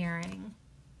persevering.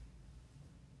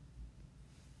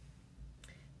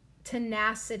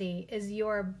 Tenacity is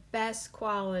your best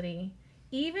quality,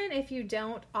 even if you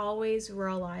don't always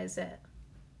realize it.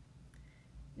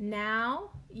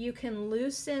 Now you can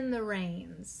loosen the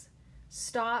reins,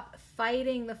 stop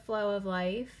fighting the flow of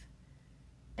life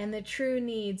and the true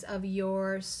needs of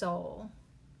your soul.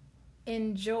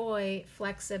 Enjoy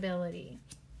flexibility.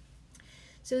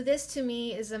 So this to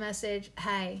me is a message,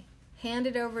 hey, hand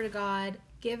it over to God,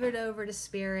 give it over to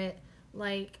Spirit.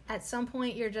 Like at some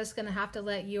point you're just going to have to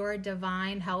let your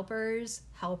divine helpers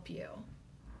help you.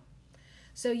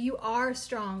 So you are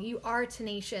strong, you are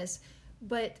tenacious,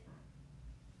 but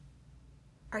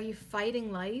are you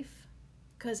fighting life?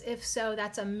 Because if so,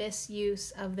 that's a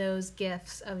misuse of those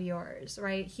gifts of yours,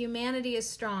 right? Humanity is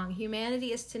strong,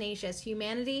 humanity is tenacious,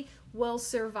 humanity will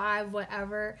survive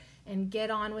whatever and get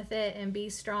on with it and be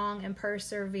strong and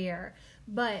persevere.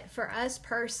 But for us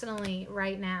personally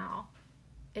right now,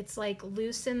 it's like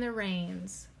loosen the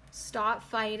reins, stop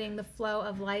fighting the flow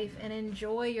of life and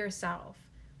enjoy yourself.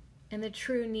 and the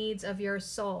true needs of your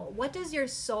soul. What does your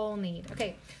soul need?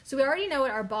 Okay, so we already know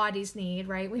what our bodies need,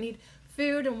 right? We need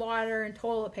food and water and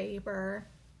toilet paper,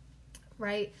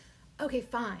 right? Okay,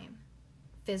 fine.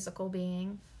 Physical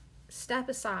being, step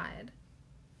aside.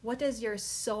 What does your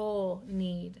soul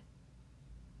need?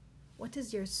 What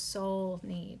does your soul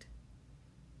need?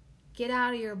 Get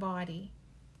out of your body.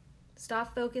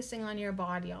 Stop focusing on your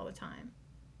body all the time.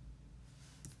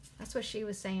 That's what she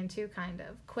was saying too, kind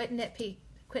of. Quit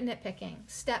nitpicking.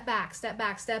 Step back, step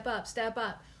up, step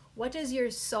up. What does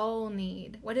your soul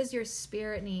need? What does your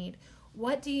spirit need?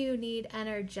 What do you need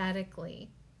energetically?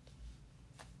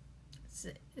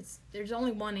 There's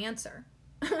only one answer.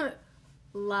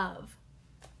 Love.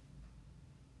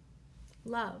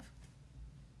 Love.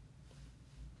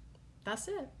 That's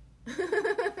it.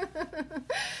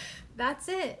 That's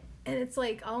it. And it's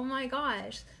like, oh my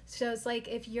gosh. So it's like,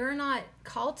 if you're not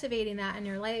cultivating that in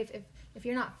your life, if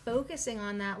you're not focusing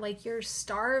on that, like, you're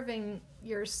starving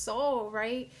your soul,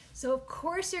 right? So of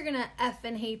course you're gonna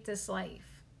effing hate this life.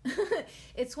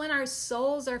 It's when our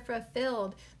souls are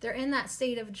fulfilled. They're in that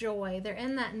state of joy. They're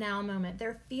in that now moment.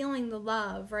 They're feeling the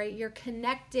love, right? You're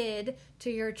connected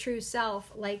to your true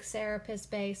self, like Serapis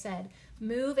Bey said.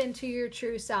 Move into your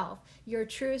true self. Your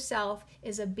true self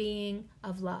is a being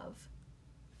of love.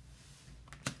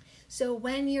 So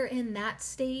when you're in that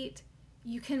state,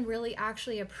 you can really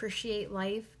actually appreciate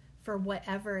life for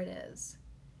whatever it is.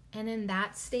 And in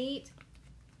that state,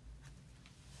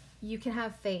 you can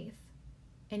have faith.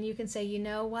 And you can say, you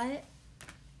know what?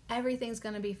 Everything's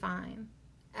going to be fine.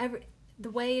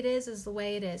 The way it is the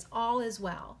way it is. All is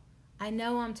well. I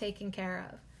know I'm taken care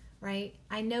of, right?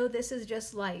 I know this is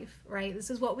just life, right? This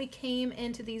is what we came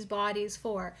into these bodies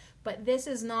for. But this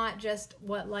is not just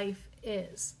what life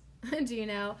is. Do you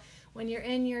know? When you're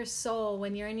in your soul,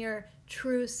 when you're in your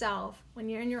true self, when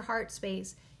you're in your heart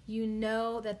space, you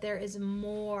know that there is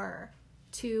more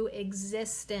to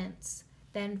existence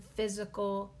than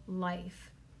physical life.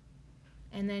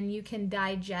 And then you can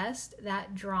digest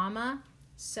that drama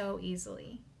so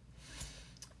easily.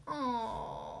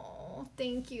 Oh,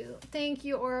 thank you. Thank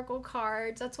you, Oracle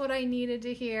cards. That's what I needed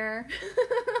to hear.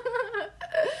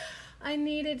 I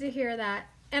needed to hear that.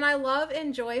 And I love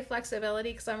enjoy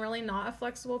flexibility because I'm really not a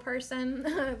flexible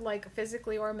person, like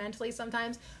physically or mentally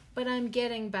sometimes, but I'm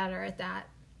getting better at that.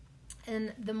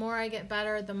 And the more I get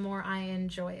better, the more I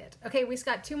enjoy it. Okay, we've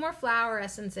got 2 more flower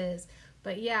essences.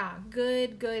 But yeah,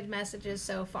 good messages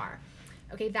so far.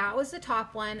 Okay, that was the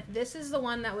top one. This is the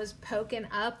one that was poking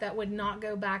up that would not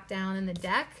go back down in the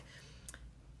deck.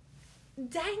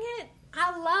 Dang it.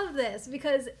 I love this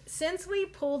because since we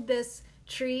pulled this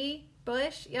tree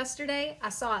bush yesterday, I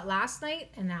saw it last night,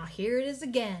 and now here it is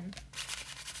again.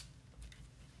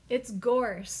 It's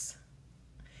gorse.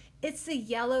 It's the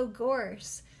yellow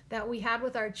gorse that we had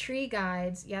with our tree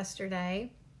guides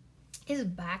yesterday is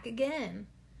back again.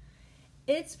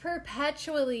 It's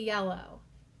perpetually yellow.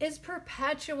 It's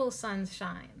perpetual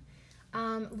sunshine.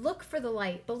 Look for the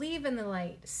light. Believe in the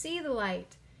light. See the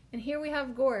light. And here we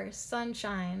have gorse,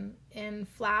 sunshine, in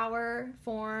flower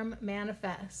form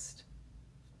manifest.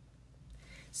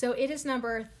 So it is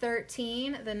number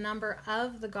 13, the number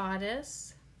of the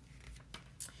goddess.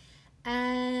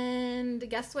 And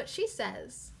guess what she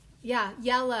says? Yeah,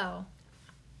 yellow.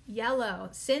 Yellow.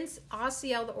 Since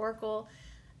Asiel, the oracle,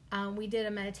 we did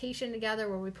a meditation together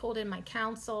where we pulled in my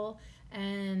counsel,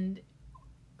 and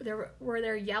were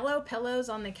there yellow pillows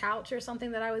on the couch or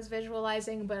something that I was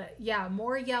visualizing. But yeah,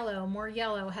 more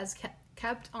yellow has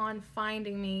kept on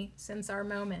finding me since our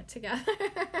moment together.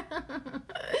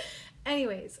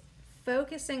 Anyways,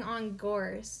 focusing on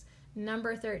gorse,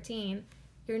 number 13,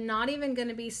 you're not even going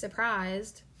to be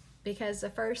surprised because the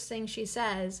first thing she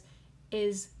says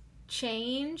is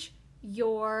change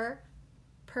your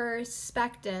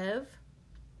perspective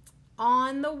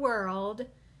on the world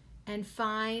and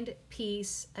find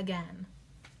peace again.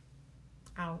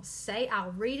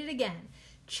 I'll read it again.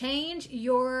 Change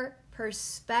your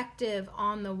perspective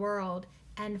on the world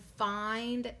and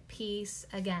find peace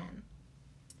again.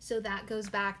 So that goes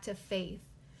back to faith.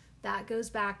 That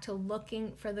goes back to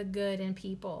looking for the good in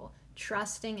people,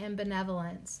 trusting in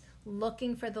benevolence,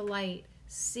 looking for the light,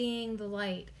 seeing the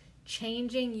light,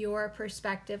 changing your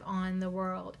perspective on the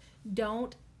world.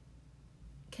 Don't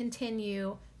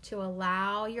continue to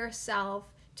allow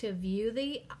yourself to view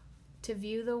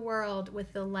the world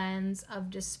with the lens of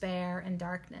despair and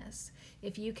darkness.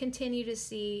 If you continue to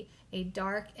see a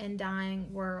dark and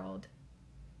dying world,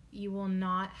 you will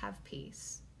not have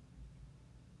peace.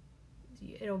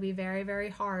 It'll be very, very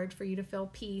hard for you to feel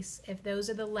peace if those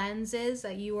are the lenses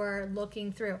that you are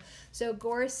looking through. So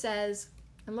Gorse says,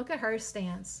 and look at her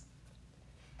stance.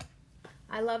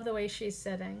 I love the way she's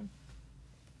sitting.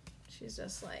 She's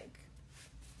just like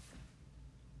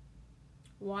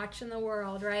watching the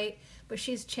world, right? But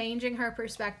she's changing her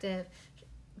perspective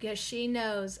because she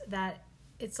knows that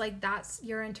it's like that's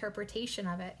your interpretation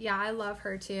of it. Yeah, I love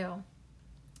her too.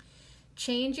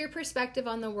 Change your perspective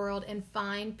on the world and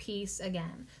find peace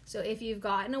again. So if you've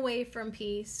gotten away from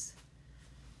peace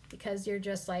because you're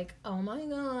just like, oh my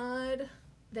God,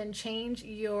 then change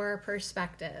your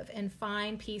perspective and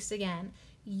find peace again.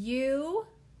 You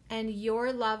and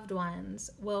your loved ones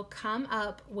will come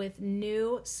up with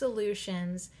new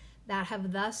solutions that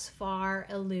have thus far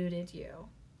eluded you.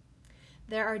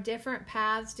 There are different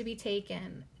paths to be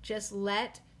taken. Just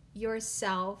let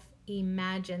yourself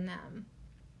imagine them.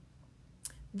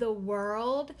 The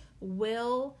world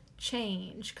will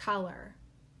change color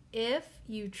if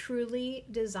you truly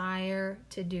desire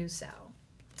to do so.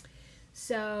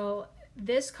 So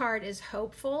this card is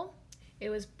hopeful. It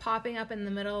was popping up in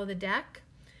the middle of the deck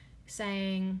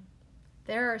saying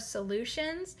there are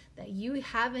solutions that you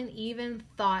haven't even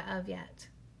thought of yet.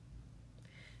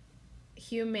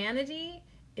 Humanity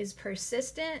is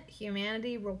persistent.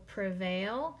 Humanity will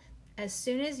prevail. As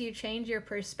soon as you change your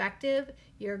perspective,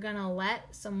 you're going to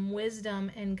let some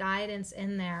wisdom and guidance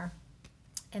in there,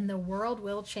 and the world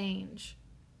will change.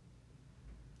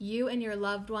 You and your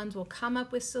loved ones will come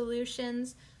up with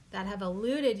solutions that have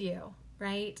eluded you,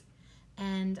 right?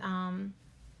 And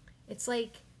it's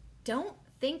like, don't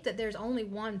think that there's only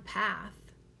one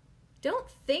path. Don't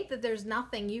think that there's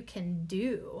nothing you can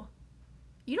do.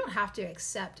 You don't have to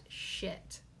accept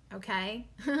shit, okay?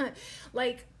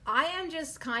 Like, I am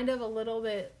just kind of a little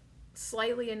bit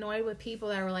slightly annoyed with people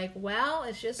that are like, well,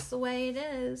 it's just the way it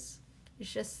is.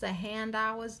 It's just the hand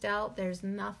I was dealt. There's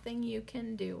nothing you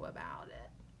can do about it.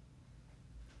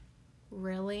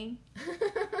 Really?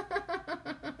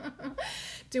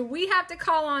 Do we have to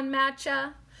call on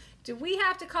Matcha? Do we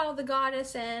have to call the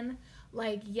goddess in?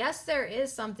 Like, yes, there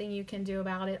is something you can do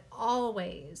about it,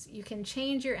 always. You can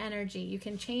change your energy. You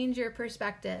can change your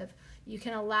perspective. You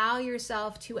can allow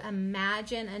yourself to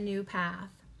imagine a new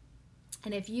path.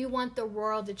 And if you want the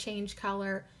world to change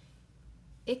color,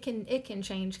 it can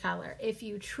change color if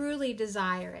you truly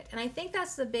desire it. And I think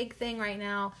that's the big thing right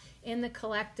now in the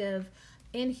collective,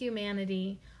 in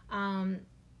humanity.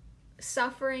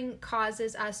 Suffering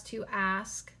causes us to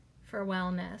ask for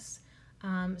wellness.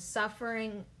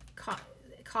 Suffering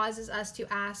causes us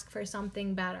to ask for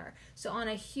something better. So on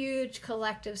a huge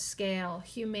collective scale,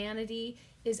 humanity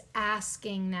is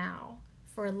asking now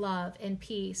for love and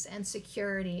peace and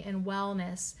security and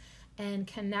wellness and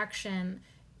connection.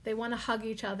 They want to hug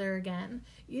each other again.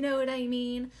 You know what I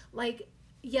mean? Like,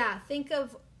 yeah,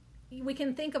 we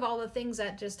can think of all the things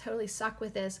that just totally suck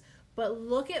with this, but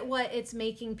look at what it's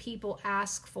making people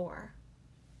ask for.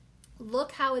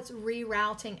 Look how it's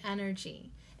rerouting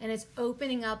energy and it's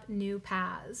opening up new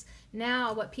paths.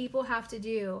 Now, what people have to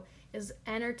do is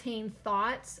entertain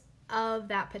thoughts of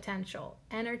that potential,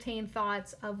 entertain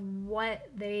thoughts of what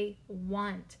they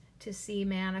want to see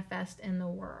manifest in the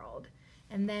world,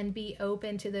 and then be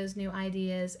open to those new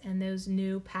ideas and those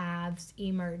new paths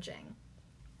emerging.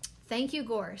 Thank you,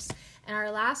 Gorse. And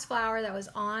our last flower that was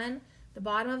on the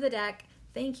bottom of the deck,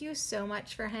 thank you so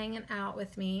much for hanging out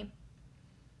with me,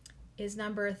 is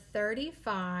number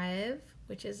 35,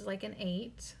 which is like an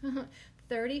 8.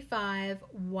 35,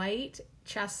 White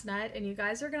Chestnut, and you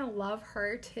guys are going to love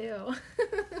her too.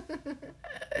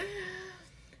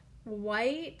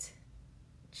 White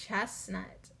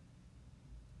Chestnut.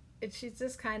 She's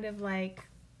just kind of like,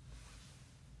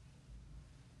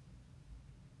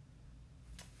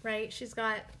 right? She's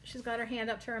got her hand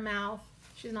up to her mouth.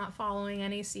 She's not following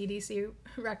any CDC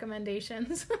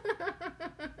recommendations.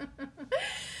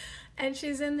 And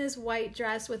she's in this white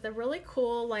dress with a really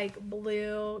cool, like,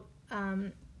 blue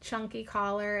chunky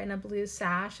collar and a blue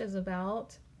sash as a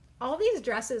belt. All these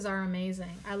dresses are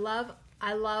amazing. I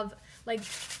love, like,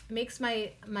 makes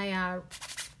my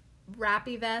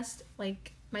wrappy vest,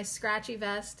 like my scratchy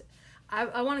vest.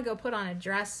 I want to go put on a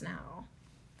dress now.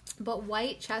 But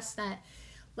White Chestnut,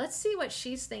 let's see what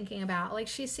she's thinking about. Like,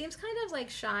 she seems kind of like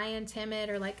shy and timid,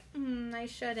 or like, I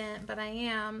shouldn't, but I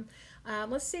am.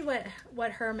 Let's see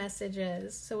what her message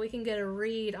is so we can get a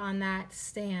read on that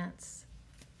stance.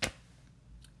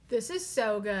 This is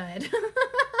so good.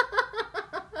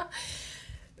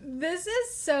 This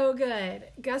is so good.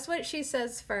 Guess what she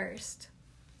says first?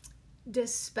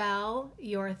 Dispel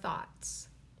your thoughts.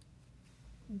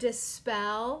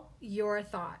 Dispel your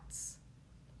thoughts.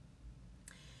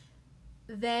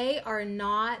 They are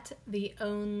not the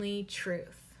only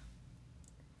truth.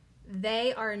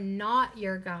 They are not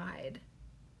your guide.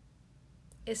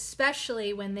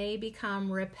 especially when they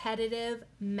become repetitive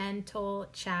mental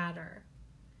chatter.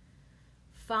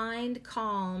 Find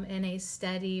calm in a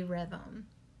steady rhythm.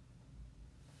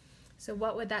 So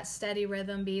what would that steady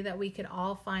rhythm be that we could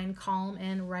all find calm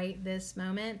in right this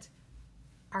moment?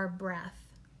 Our breath,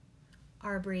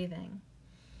 our breathing.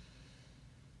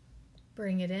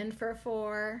 Bring it in for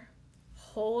 4,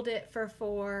 hold it for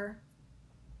 4,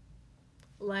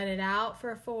 let it out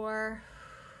for 4,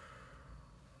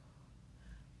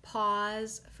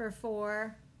 pause for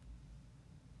 4,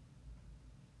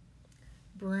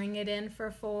 bring it in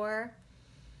for 4,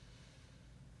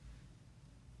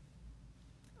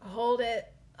 hold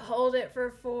it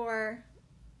for 4,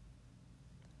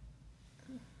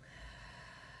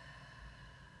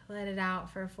 let it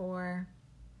out for 4,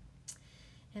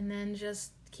 and then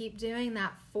just keep doing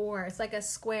that 4. It's like a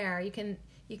square. You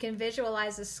can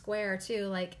visualize a square too,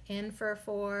 like in for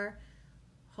 4,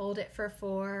 hold it for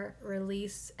 4,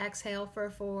 release, exhale for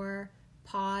 4,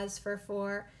 pause for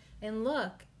 4, and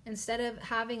look, instead of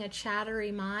having a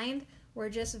chattery mind, we're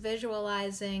just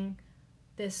visualizing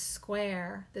this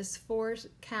square, this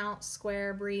 4-count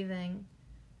square breathing,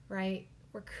 right?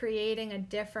 We're creating a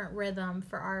different rhythm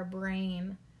for our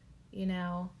brain,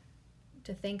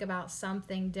 to think about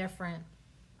something different.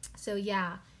 So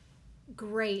yeah,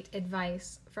 great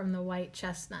advice from the white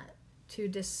chestnut to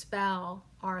dispel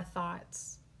our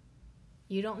thoughts.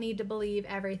 You don't need to believe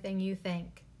everything you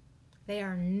think. They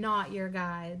are not your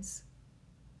guides.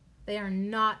 They are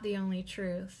not the only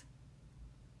truth.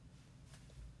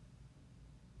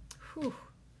 Whew.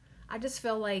 I just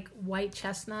feel like white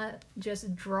chestnut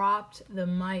just dropped the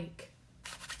mic.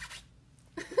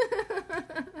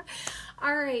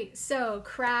 All right, so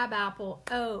crabapple,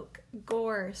 oak,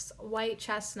 gorse, white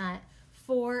chestnut,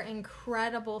 4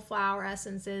 incredible flower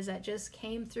essences that just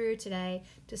came through today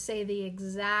to say the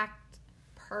exact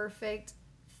perfect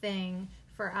thing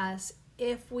for us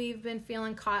if we've been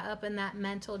feeling caught up in that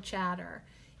mental chatter,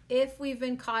 if we've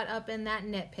been caught up in that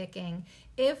nitpicking,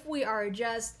 if we are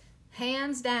just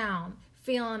hands down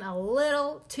feeling a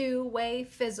little two-way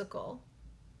physical.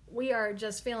 We are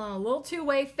just feeling a little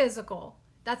two-way physical.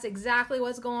 That's exactly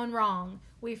what's going wrong.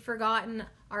 We've forgotten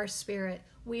our spirit.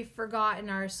 We've forgotten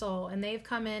our soul. And they've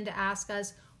come in to ask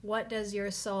us, what does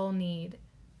your soul need?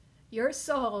 Your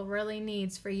soul really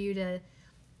needs for you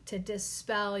to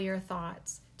dispel your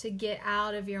thoughts, to get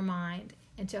out of your mind,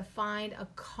 and to find a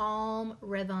calm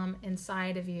rhythm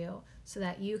inside of you so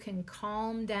that you can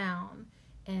calm down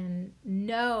and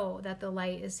know that the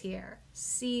light is here.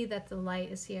 See that the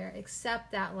light is here.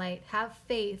 Accept that light. Have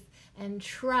faith and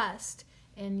trust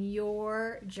in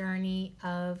your journey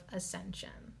of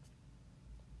ascension.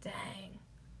 Dang,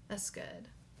 that's good.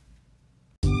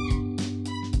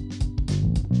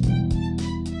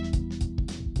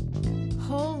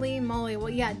 Holy moly. Well,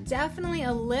 yeah, definitely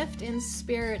a lift in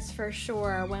spirits for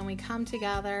sure when we come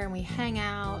together and we hang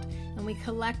out and we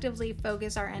collectively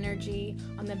focus our energy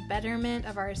on the betterment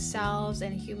of ourselves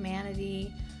and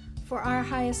humanity for our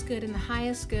highest good and the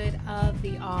highest good of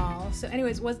the all. So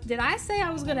anyways, did I say I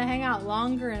was going to hang out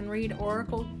longer and read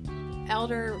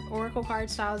Elder Oracle card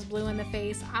styles blue in the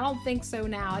face? I don't think so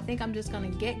now. I think I'm just going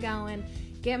to get going,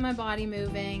 get my body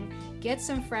moving, get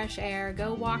some fresh air,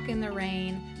 go walk in the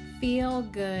rain, feel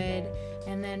good,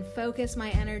 and then focus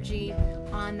my energy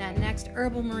on that next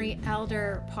Herbal Marie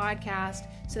Elder podcast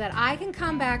so that I can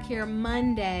come back here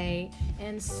Monday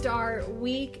and start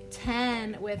week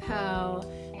 10 with Ho.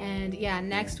 And yeah,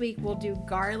 next week we'll do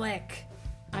garlic.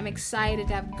 I'm excited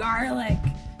to have garlic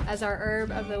as our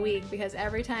herb of the week because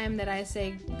every time that I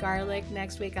say garlic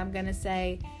next week, I'm going to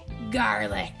say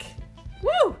garlic.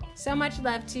 Woo! So much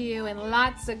love to you and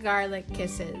lots of garlic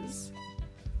kisses.